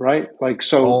 right? Like,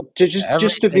 so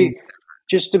just to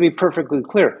be perfectly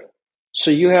clear.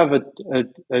 So you have a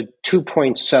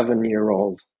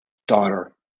 2.7-year-old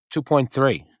daughter.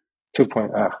 2.3.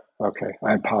 Okay,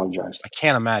 I apologize. I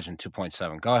can't imagine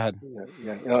 2.7. Go ahead.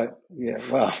 Yeah.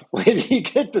 Well, when you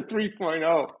get to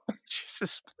 3.0.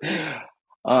 Jesus, please.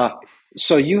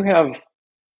 So you have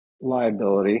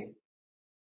liability.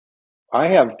 I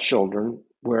have children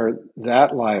where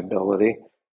that liability,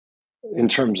 in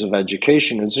terms of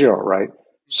education, is zero, right?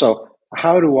 So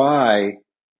how do I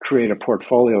create a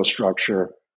portfolio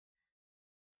structure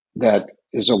that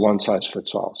is a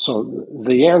one-size-fits-all? So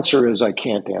the answer is I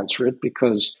can't answer it,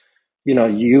 because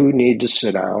you need to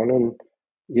sit down and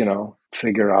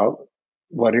figure out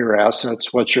what are your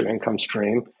assets, what's your income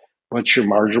stream, what's your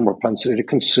marginal propensity to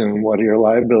consume, what are your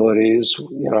liabilities,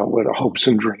 what are hopes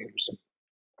and dreams.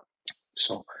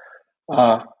 So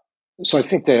I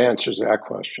think that answers that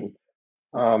question.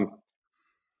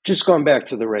 Just going back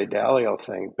to the Ray Dalio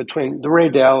thing, between the Ray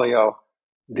Dalio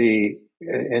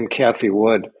and Cathie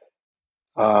Wood,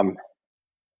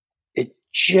 it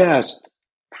just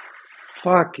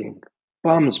fucking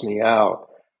bums me out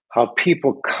how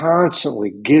people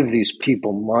constantly give these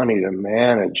people money to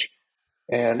manage.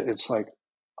 And it's like,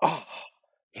 oh,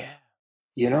 yeah.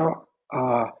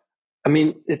 I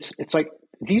mean, it's like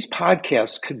these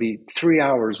podcasts could be 3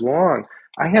 hours long.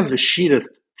 I have a sheet of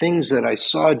things that I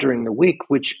saw during the week,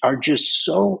 which are just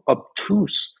so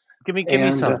obtuse. Give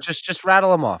me some. Just rattle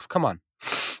them off. Come on.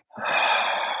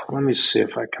 Let me see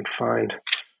if I can find.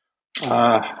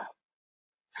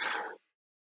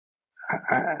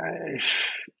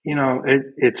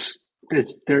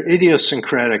 They're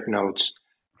idiosyncratic notes,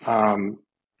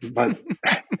 but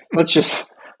let's just.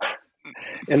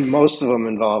 And most of them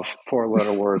involve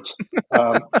 4-letter words.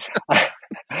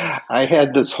 I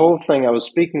had this whole thing. I was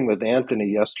speaking with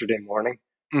Anthony yesterday morning.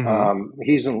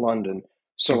 He's in London,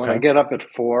 so when I get up at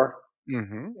 4,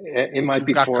 it might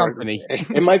be 4. Company.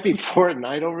 It might be 4 at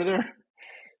night over there.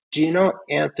 Do you know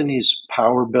Anthony's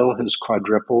power bill has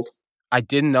quadrupled? I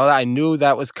didn't know that. I knew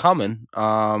that was coming.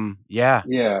 Yeah.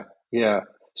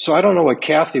 So I don't know what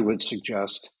Cathie would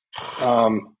suggest.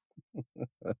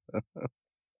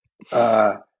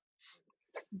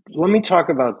 Let me talk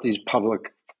about these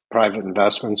public-private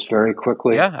investments very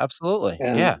quickly. Yeah, absolutely.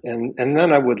 And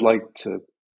then I would like to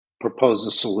propose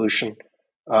a solution,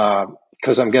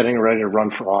 because I'm getting ready to run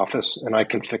for office and I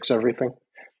can fix everything.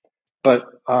 But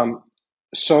I've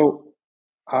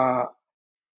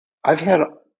had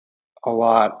a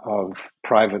lot of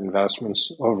private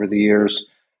investments over the years.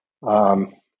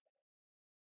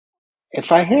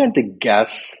 If I had to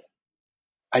guess,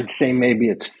 I'd say maybe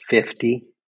it's 50.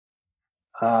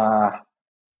 I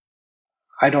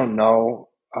don't know.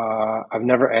 I've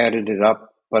never added it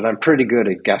up, but I'm pretty good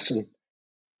at guessing.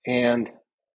 And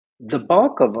the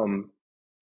bulk of them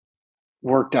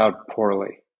worked out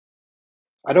poorly.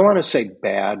 I don't want to say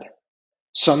bad.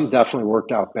 Some definitely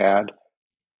worked out bad,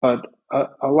 but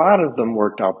a lot of them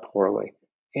worked out poorly.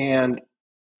 And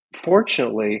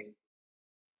fortunately,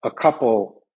 a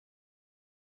couple,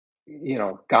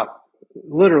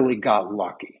 got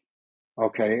lucky.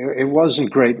 Okay. It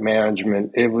wasn't great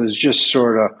management. It was just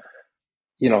sort of,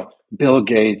 Bill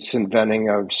Gates inventing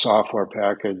a software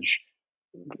package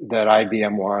that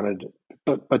IBM wanted,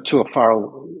 but to a far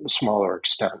smaller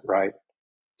extent, right?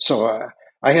 So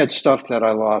I had stuff that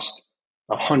I lost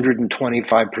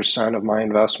 125% of my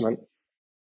investment.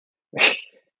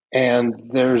 And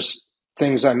there's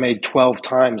things I made 12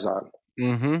 times on.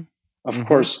 Mm-hmm. Of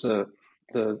course, the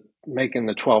making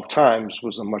the 12 times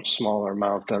was a much smaller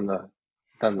amount than the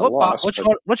loss.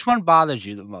 Which one bothers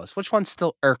you the most? Which one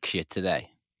still irks you today?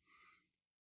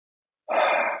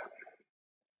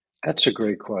 That's a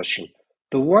great question.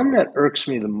 The one that irks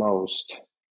me the most,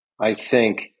 I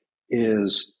think,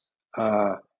 is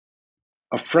a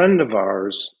friend of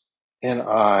ours and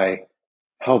I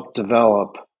helped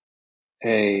develop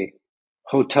a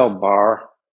hotel bar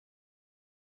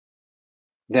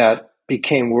that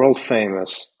became world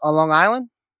famous. On Long Island?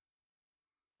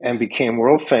 And became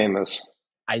world famous.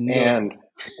 I knew it.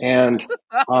 And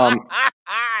I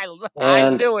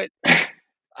knew it.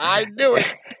 I knew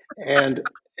it. And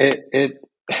it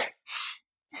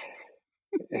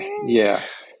yeah.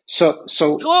 So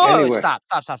anyway. Stop.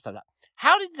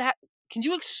 How did that? Can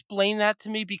you explain that to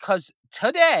me? Because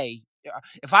today,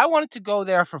 if I wanted to go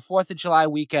there for 4th of July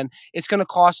weekend, it's going to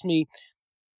cost me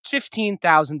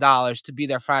 $15,000 to be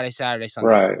there Friday, Saturday, Sunday.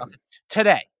 Right. Okay.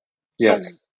 Today. Yes. So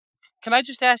can I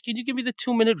just ask, can you give me the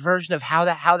 2-minute version of how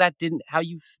that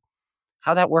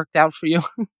worked out for you?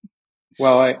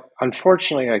 Well,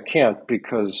 unfortunately I can't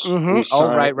because we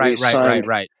signed,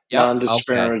 right. Yep.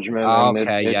 Non-disparagement.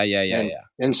 Okay. Yeah.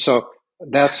 And so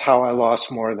that's how I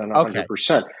lost more than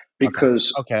 100%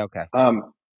 because okay.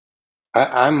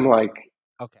 I'm like,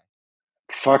 okay,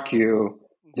 fuck you.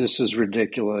 This is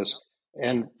ridiculous.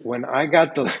 And when I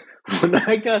got the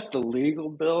legal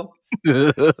bill,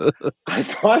 I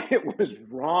thought it was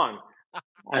wrong.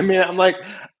 I mean, I'm like,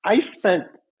 I spent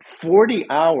 40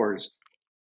 hours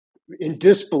in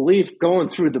disbelief going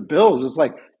through the bills. It's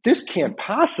like, this can't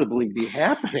possibly be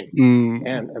happening.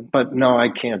 But no, I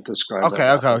can't describe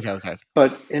that. Okay.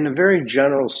 But in a very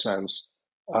general sense,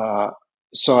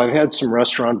 so I've had some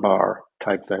restaurant bar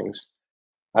type things.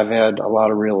 I've had a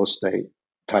lot of real estate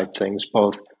type things,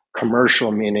 both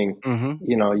commercial, meaning,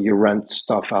 you rent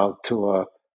stuff out to a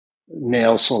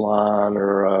nail salon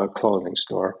or a clothing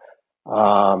store,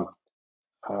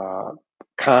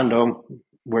 condo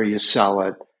where you sell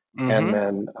it, and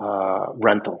then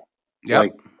rental,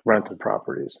 like rental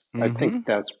properties. I think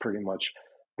that's pretty much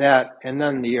that. And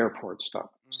then the airport stuff.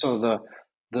 So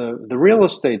the real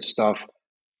estate stuff,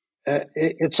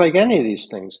 it's like any of these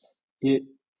things.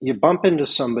 You bump into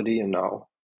somebody you know,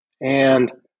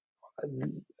 and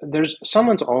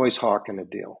someone's always hawking a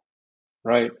deal,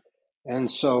 right?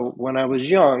 And so when I was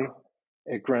young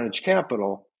at Greenwich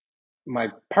Capital,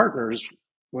 my partners,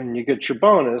 when you get your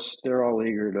bonus, they're all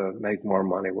eager to make more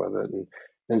money with it.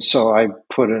 And so I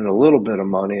put in a little bit of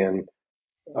money in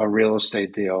a real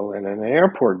estate deal and an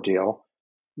airport deal,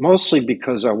 mostly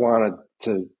because I wanted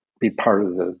to be part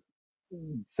of the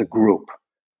group,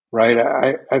 right?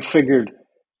 I figured,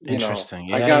 interesting.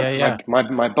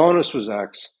 My bonus was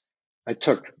X. I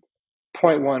took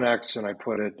 0.1x and I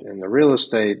put it in the real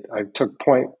estate. I took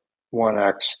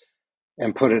 0.1x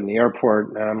and put it in the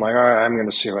airport. And I'm like, all right, I'm going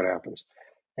to see what happens.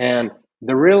 And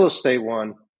the real estate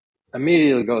one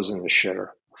immediately goes in the shitter.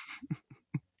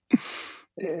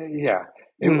 It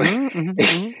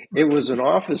was an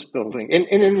office building. And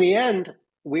in the end,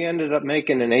 we ended up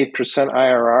making an 8%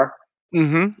 IRR.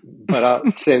 But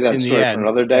I'll save that story for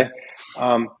another day.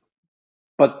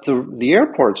 But the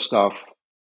airport stuff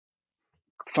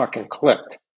fucking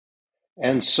clicked.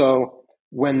 And so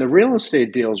when the real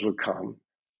estate deals would come,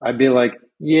 I'd be like,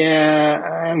 yeah,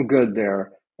 I'm good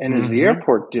there. And as the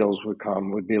airport deals would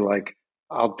come, would be like,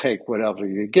 I'll take whatever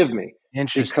you give me.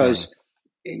 Interesting. Because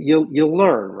you'll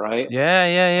learn, right?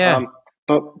 Yeah.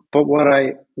 But what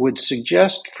I would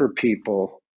suggest for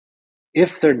people,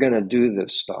 if they're going to do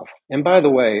this stuff, and by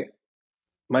the way,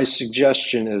 my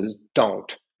suggestion is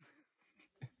don't.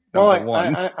 I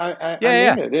mean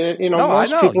it. I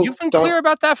know. You've been clear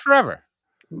about that forever.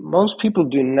 Most people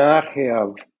do not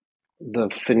have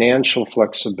the financial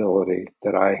flexibility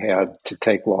that I had to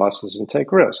take losses and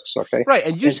take risks. Okay. Right.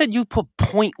 And you said you put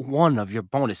 0.1 of your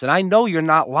bonus. And I know you're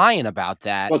not lying about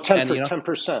that. Well,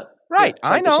 10%. Right.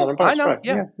 Yeah, 10% I know. Right.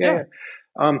 Yeah.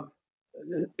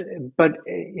 But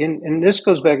and this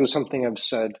goes back to something I've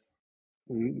said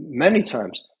many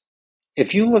times.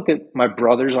 If you look at my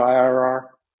brother's IRR,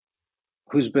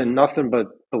 who's been nothing but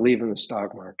believe in the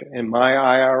stock market, and my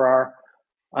IRR,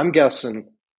 I'm guessing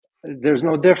there's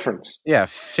no difference. Yeah,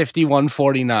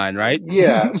 51.49, right?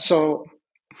 Yeah. So,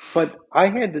 but I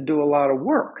had to do a lot of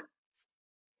work,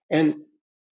 and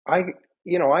I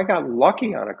got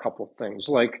lucky on a couple of things.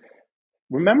 Like,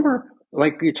 remember,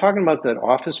 like you're talking about that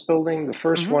office building. The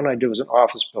 1st one I did was an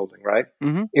office building, right?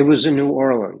 It was in New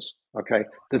Orleans. Okay,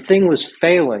 the thing was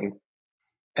failing,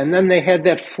 and then they had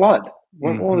that flood.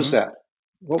 What was that?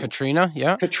 Katrina.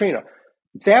 Yeah, Katrina.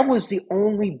 That was the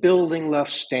only building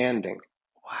left standing.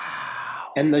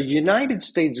 Wow. And the United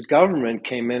States government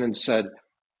came in and said,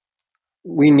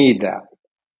 "We need that."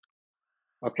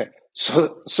 Okay.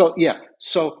 So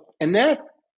and that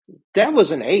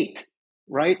was an 8,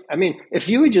 right? I mean, if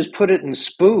you would just put it in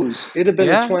spoos, it'd have been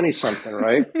a 20-something,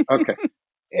 right? Okay.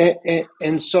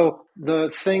 And so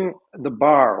the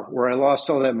bar where I lost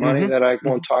all that money that I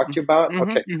won't talk to you about.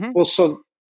 Okay. Well, so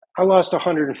I lost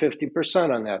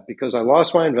 150% on that because I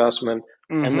lost my investment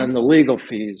and then the legal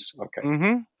fees.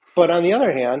 Okay. But on the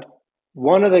other hand,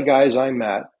 one of the guys I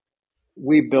met,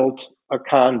 we built a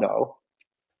condo.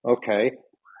 Okay.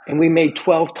 And we made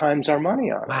 12 times our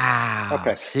money on it. Wow.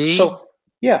 Okay. See? So,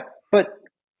 yeah, but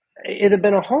it'd have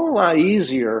been a whole lot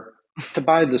easier to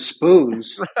buy the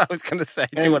spoons. I was going to say,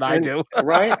 do what I do.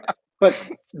 Right? But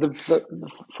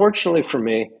fortunately for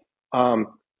me, I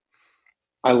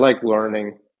like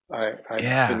learning.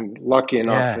 I've been lucky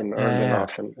enough and earned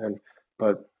enough.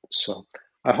 But so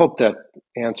I hope that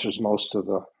answers most of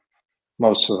the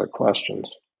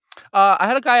questions. I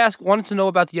had a guy wanted to know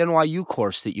about the NYU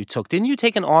course that you took. Did you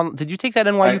take that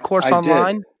NYU course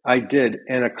online? I did.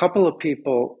 And a couple of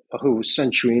people who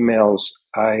sent you emails,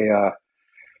 I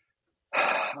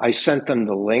sent them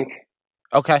the link.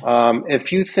 Okay.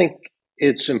 If you think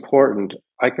it's important,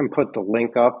 I can put the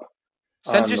link up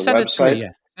on the website. It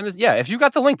to me, yeah. If you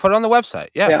got the link, put it on the website.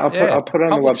 Yeah. I'll put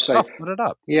it on the website. Stuff, put it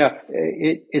up. Yeah.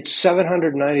 It's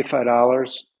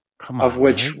 $795. Of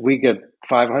which we get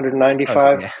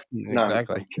 $595. No,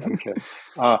 exactly. Okay.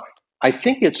 I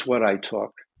think it's what I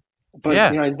took, but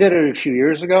I did it a few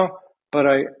years ago. But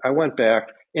I went back,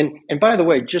 and by the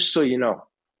way, just so you know,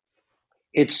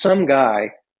 it's some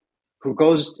guy who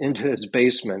goes into his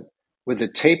basement with a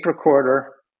tape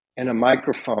recorder and a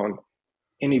microphone,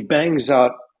 and he bangs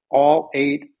out all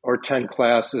 8 or 10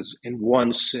 classes in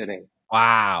one sitting.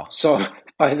 Wow! So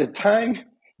by the time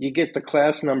you get to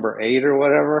class number 8 or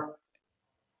whatever,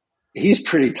 he's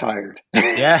pretty tired.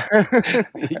 Yeah.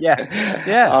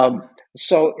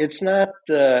 So it's not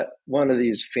one of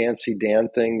these fancy Dan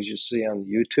things you see on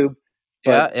YouTube.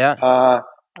 But, I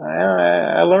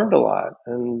learned a lot,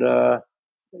 and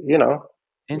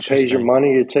it pays your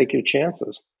money, you take your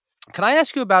chances. Can I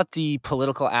ask you about the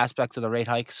political aspect of the rate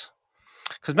hikes?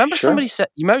 Because remember, somebody said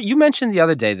you mentioned the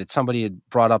other day that somebody had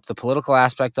brought up the political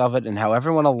aspect of it and how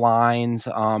everyone aligns.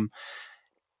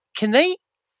 Can they?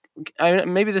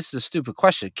 Maybe this is a stupid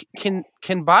question. Can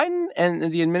Biden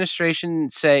and the administration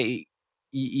say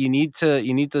you need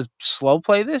to slow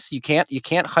play this? You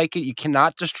can't hike it. You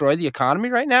cannot destroy the economy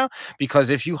right now, because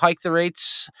if you hike the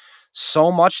rates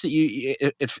so much that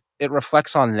it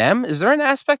reflects on them. Is there an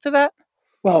aspect to that?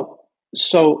 Well,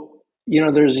 so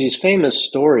there's these famous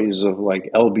stories of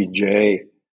like LBJ,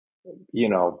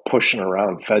 pushing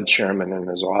around Fed chairman in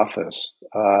his office.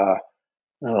 I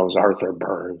don't know, it was Arthur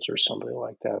Burns or somebody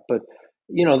like that. But,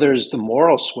 there's the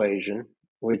moral suasion,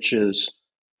 which is,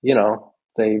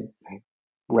 they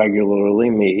regularly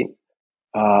meet.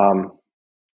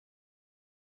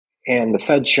 And the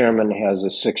Fed chairman has a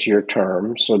 6-year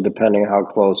term. So depending on how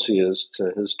close he is to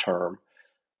his term,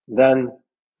 then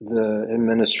the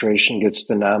administration gets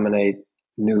to nominate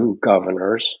new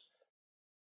governors.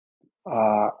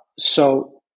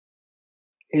 So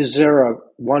is there a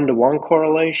 1-to-1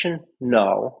 correlation?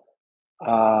 No.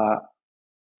 I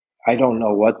don't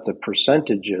know what the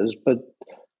percentage is, but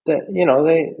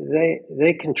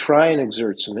they can try and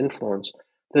exert some influence.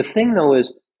 The thing though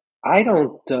is, I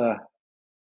don't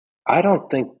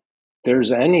think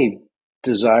there's any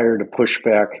desire to push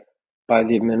back by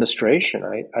the administration.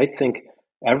 I think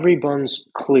everyone's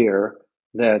clear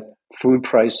that food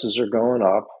prices are going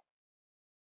up.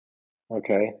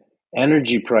 Okay.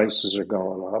 Energy prices are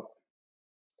going up.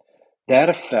 That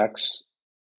affects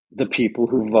the people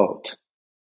who vote,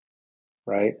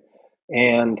 right?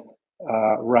 And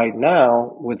right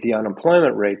now, with the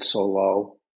unemployment rate so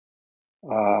low,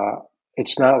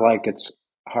 it's not like it's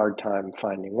a hard time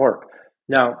finding work.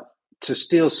 Now, to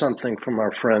steal something from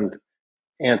our friend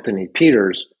Anthony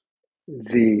Peters,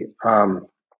 oh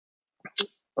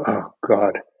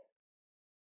God,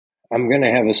 I'm going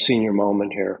to have a senior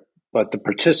moment here, but the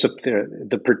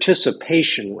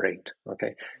participation rate,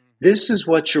 okay, this is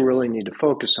what you really need to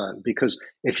focus on, because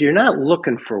if you're not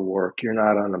looking for work, you're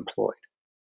not unemployed.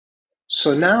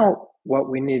 So now what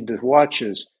we need to watch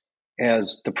is,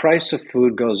 as the price of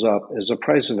food goes up, as the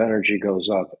price of energy goes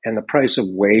up, and the price of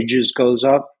wages goes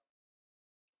up,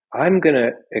 I'm going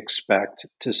to expect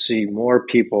to see more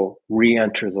people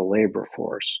re-enter the labor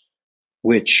force,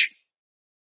 which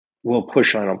will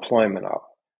push unemployment up.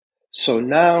 So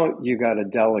now you got a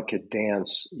delicate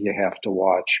dance you have to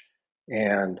watch,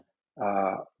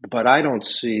 but I don't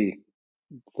see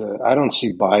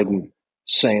Biden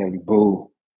saying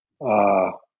boo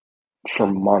for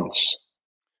months.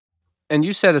 And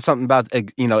you said something about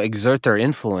exert their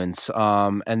influence,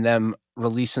 and them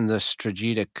releasing the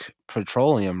Strategic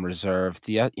Petroleum Reserve.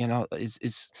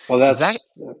 Is that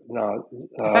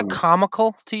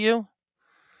comical to you?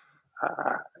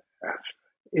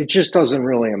 It just doesn't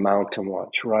really amount to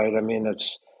much, right? I mean,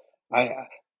 it's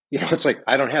like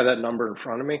I don't have that number in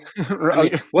front of me. I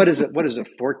mean, what is it?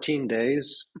 14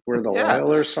 days worth of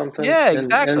oil or something? Yeah,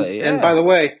 exactly. And by the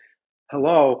way,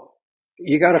 hello,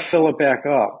 you got to fill it back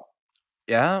up.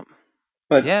 Yeah.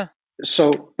 But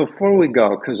so before we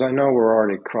go, because I know we're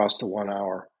already crossed the 1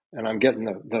 hour, and I'm getting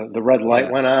the red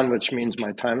light went on, which means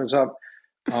my time is up.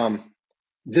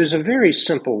 There's a very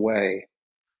simple way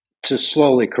to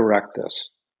slowly correct this.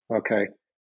 Okay.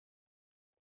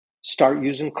 Start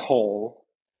using coal.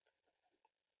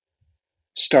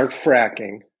 Start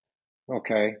fracking.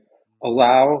 Okay.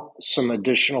 Allow some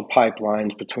additional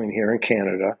pipelines between here and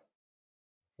Canada.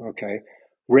 Okay.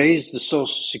 Raise the Social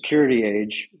Security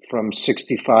age from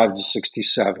 65 to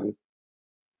 67.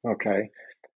 Okay.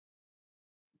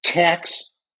 Tax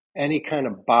any kind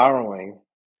of borrowing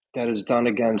that is done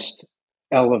against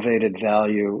elevated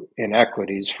value in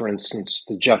equities. For instance,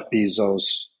 the Jeff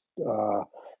Bezos,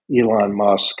 Elon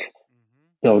Musk,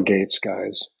 Bill Gates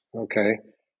guys. Okay.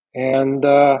 And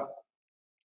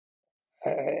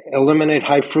eliminate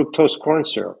high fructose corn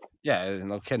syrup. Yeah,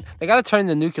 no kidding. They got to turn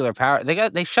the nuclear power.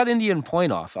 They shut Indian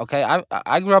Point off. Okay,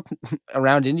 I grew up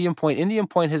around Indian Point. Indian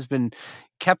Point has been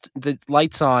kept the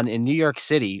lights on in New York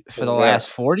City for the last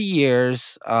 40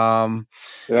 years. But,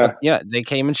 they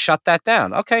came and shut that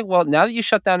down. Okay, well, now that you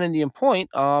shut down Indian Point,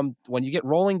 when you get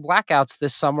rolling blackouts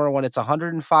this summer when it's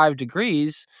 105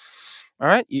 degrees, all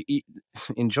right, you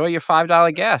enjoy your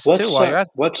 $5 gas too while you're at.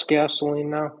 What's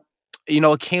gasoline now?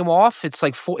 It came off. It's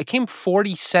like it came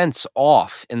 40 cents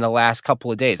off in the last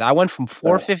couple of days. I went from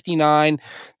 $4.59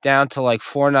 down to like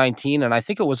 $4.19, and I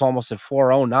think it was almost at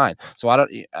 $4.09. So I'm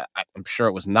sure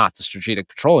it was not the Strategic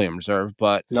Petroleum Reserve,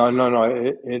 but no.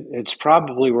 It's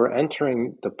probably, we're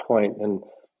entering the point, and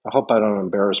I hope I don't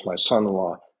embarrass my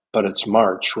son-in-law, but it's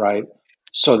March, right?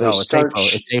 So it's April.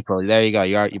 It's April. There you go.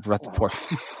 You brought the port.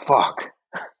 Fuck.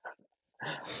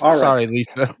 All right. Sorry,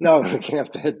 Lisa. No, we're going to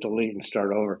have to hit delete and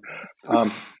start over.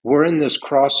 We're in this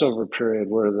crossover period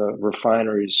where the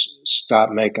refineries stop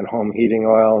making home heating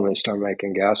oil and they start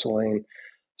making gasoline.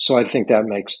 So I think that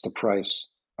makes the price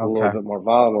a little bit more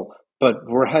volatile. But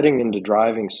we're heading into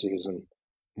driving season.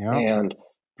 Yeah. And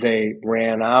they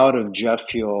ran out of jet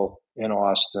fuel in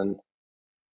Austin.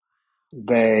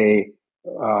 They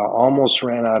almost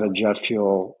ran out of jet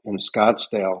fuel in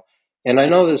Scottsdale. And I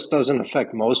know this doesn't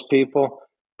affect most people,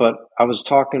 but I was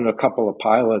talking to a couple of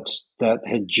pilots that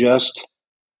had just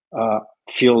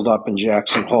fueled up in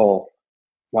Jackson Hole,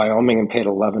 Wyoming, and paid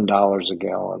 $11 a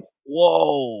gallon.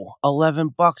 Whoa,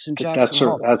 $11 in Jackson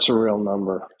Hole. That's a real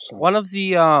number. So. One of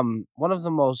the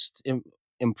most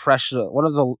one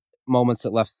of the moments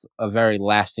that left a very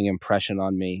lasting impression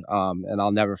on me, and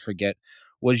I'll never forget,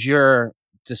 was your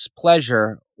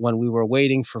displeasure when we were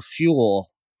waiting for fuel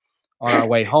on our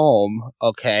way home,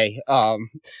 okay, and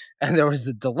there was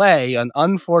a delay, an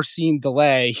unforeseen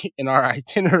delay in our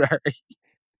itinerary,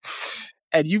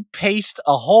 and you paced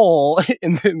a hole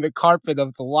in the carpet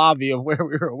of the lobby of where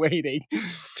we were waiting.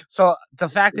 So the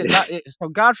fact that, so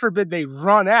God forbid they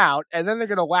run out, and then they're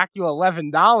going to whack you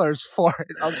 $11 for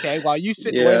it, okay, while you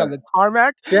sit and wait on the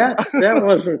tarmac. That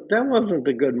wasn't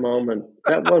the good moment.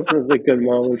 That wasn't the good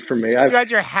moment for me. You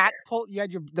had your hat pulled. You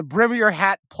had the brim of your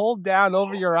hat pulled down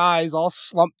over your eyes, all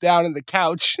slumped down in the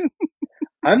couch.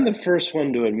 I'm the first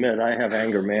one to admit I have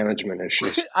anger management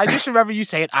issues. I just remember you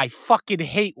saying, "I fucking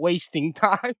hate wasting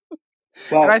time."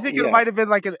 Well, and I think yeah, it might have been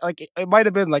like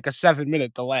a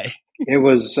 7-minute delay. it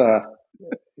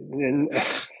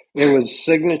was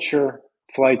signature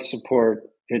flight support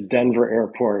at Denver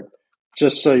Airport.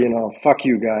 Just so you know, fuck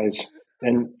you guys.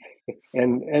 And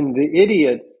the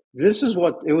idiot. This is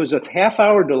what it was, a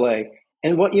half-hour delay.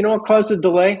 And what caused the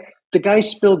delay? The guy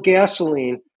spilled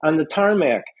gasoline on the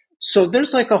tarmac. So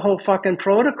there's like a whole fucking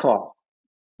protocol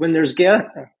when there's gas.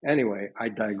 Anyway, I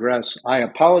digress. I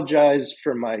apologize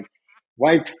for my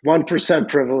white 1%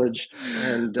 privilege,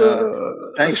 and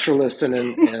thanks for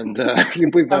listening. And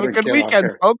we better Have a good get weekend,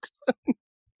 off here. folks.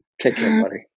 Take care,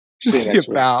 buddy. See you See you, next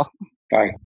week. pal. Bye.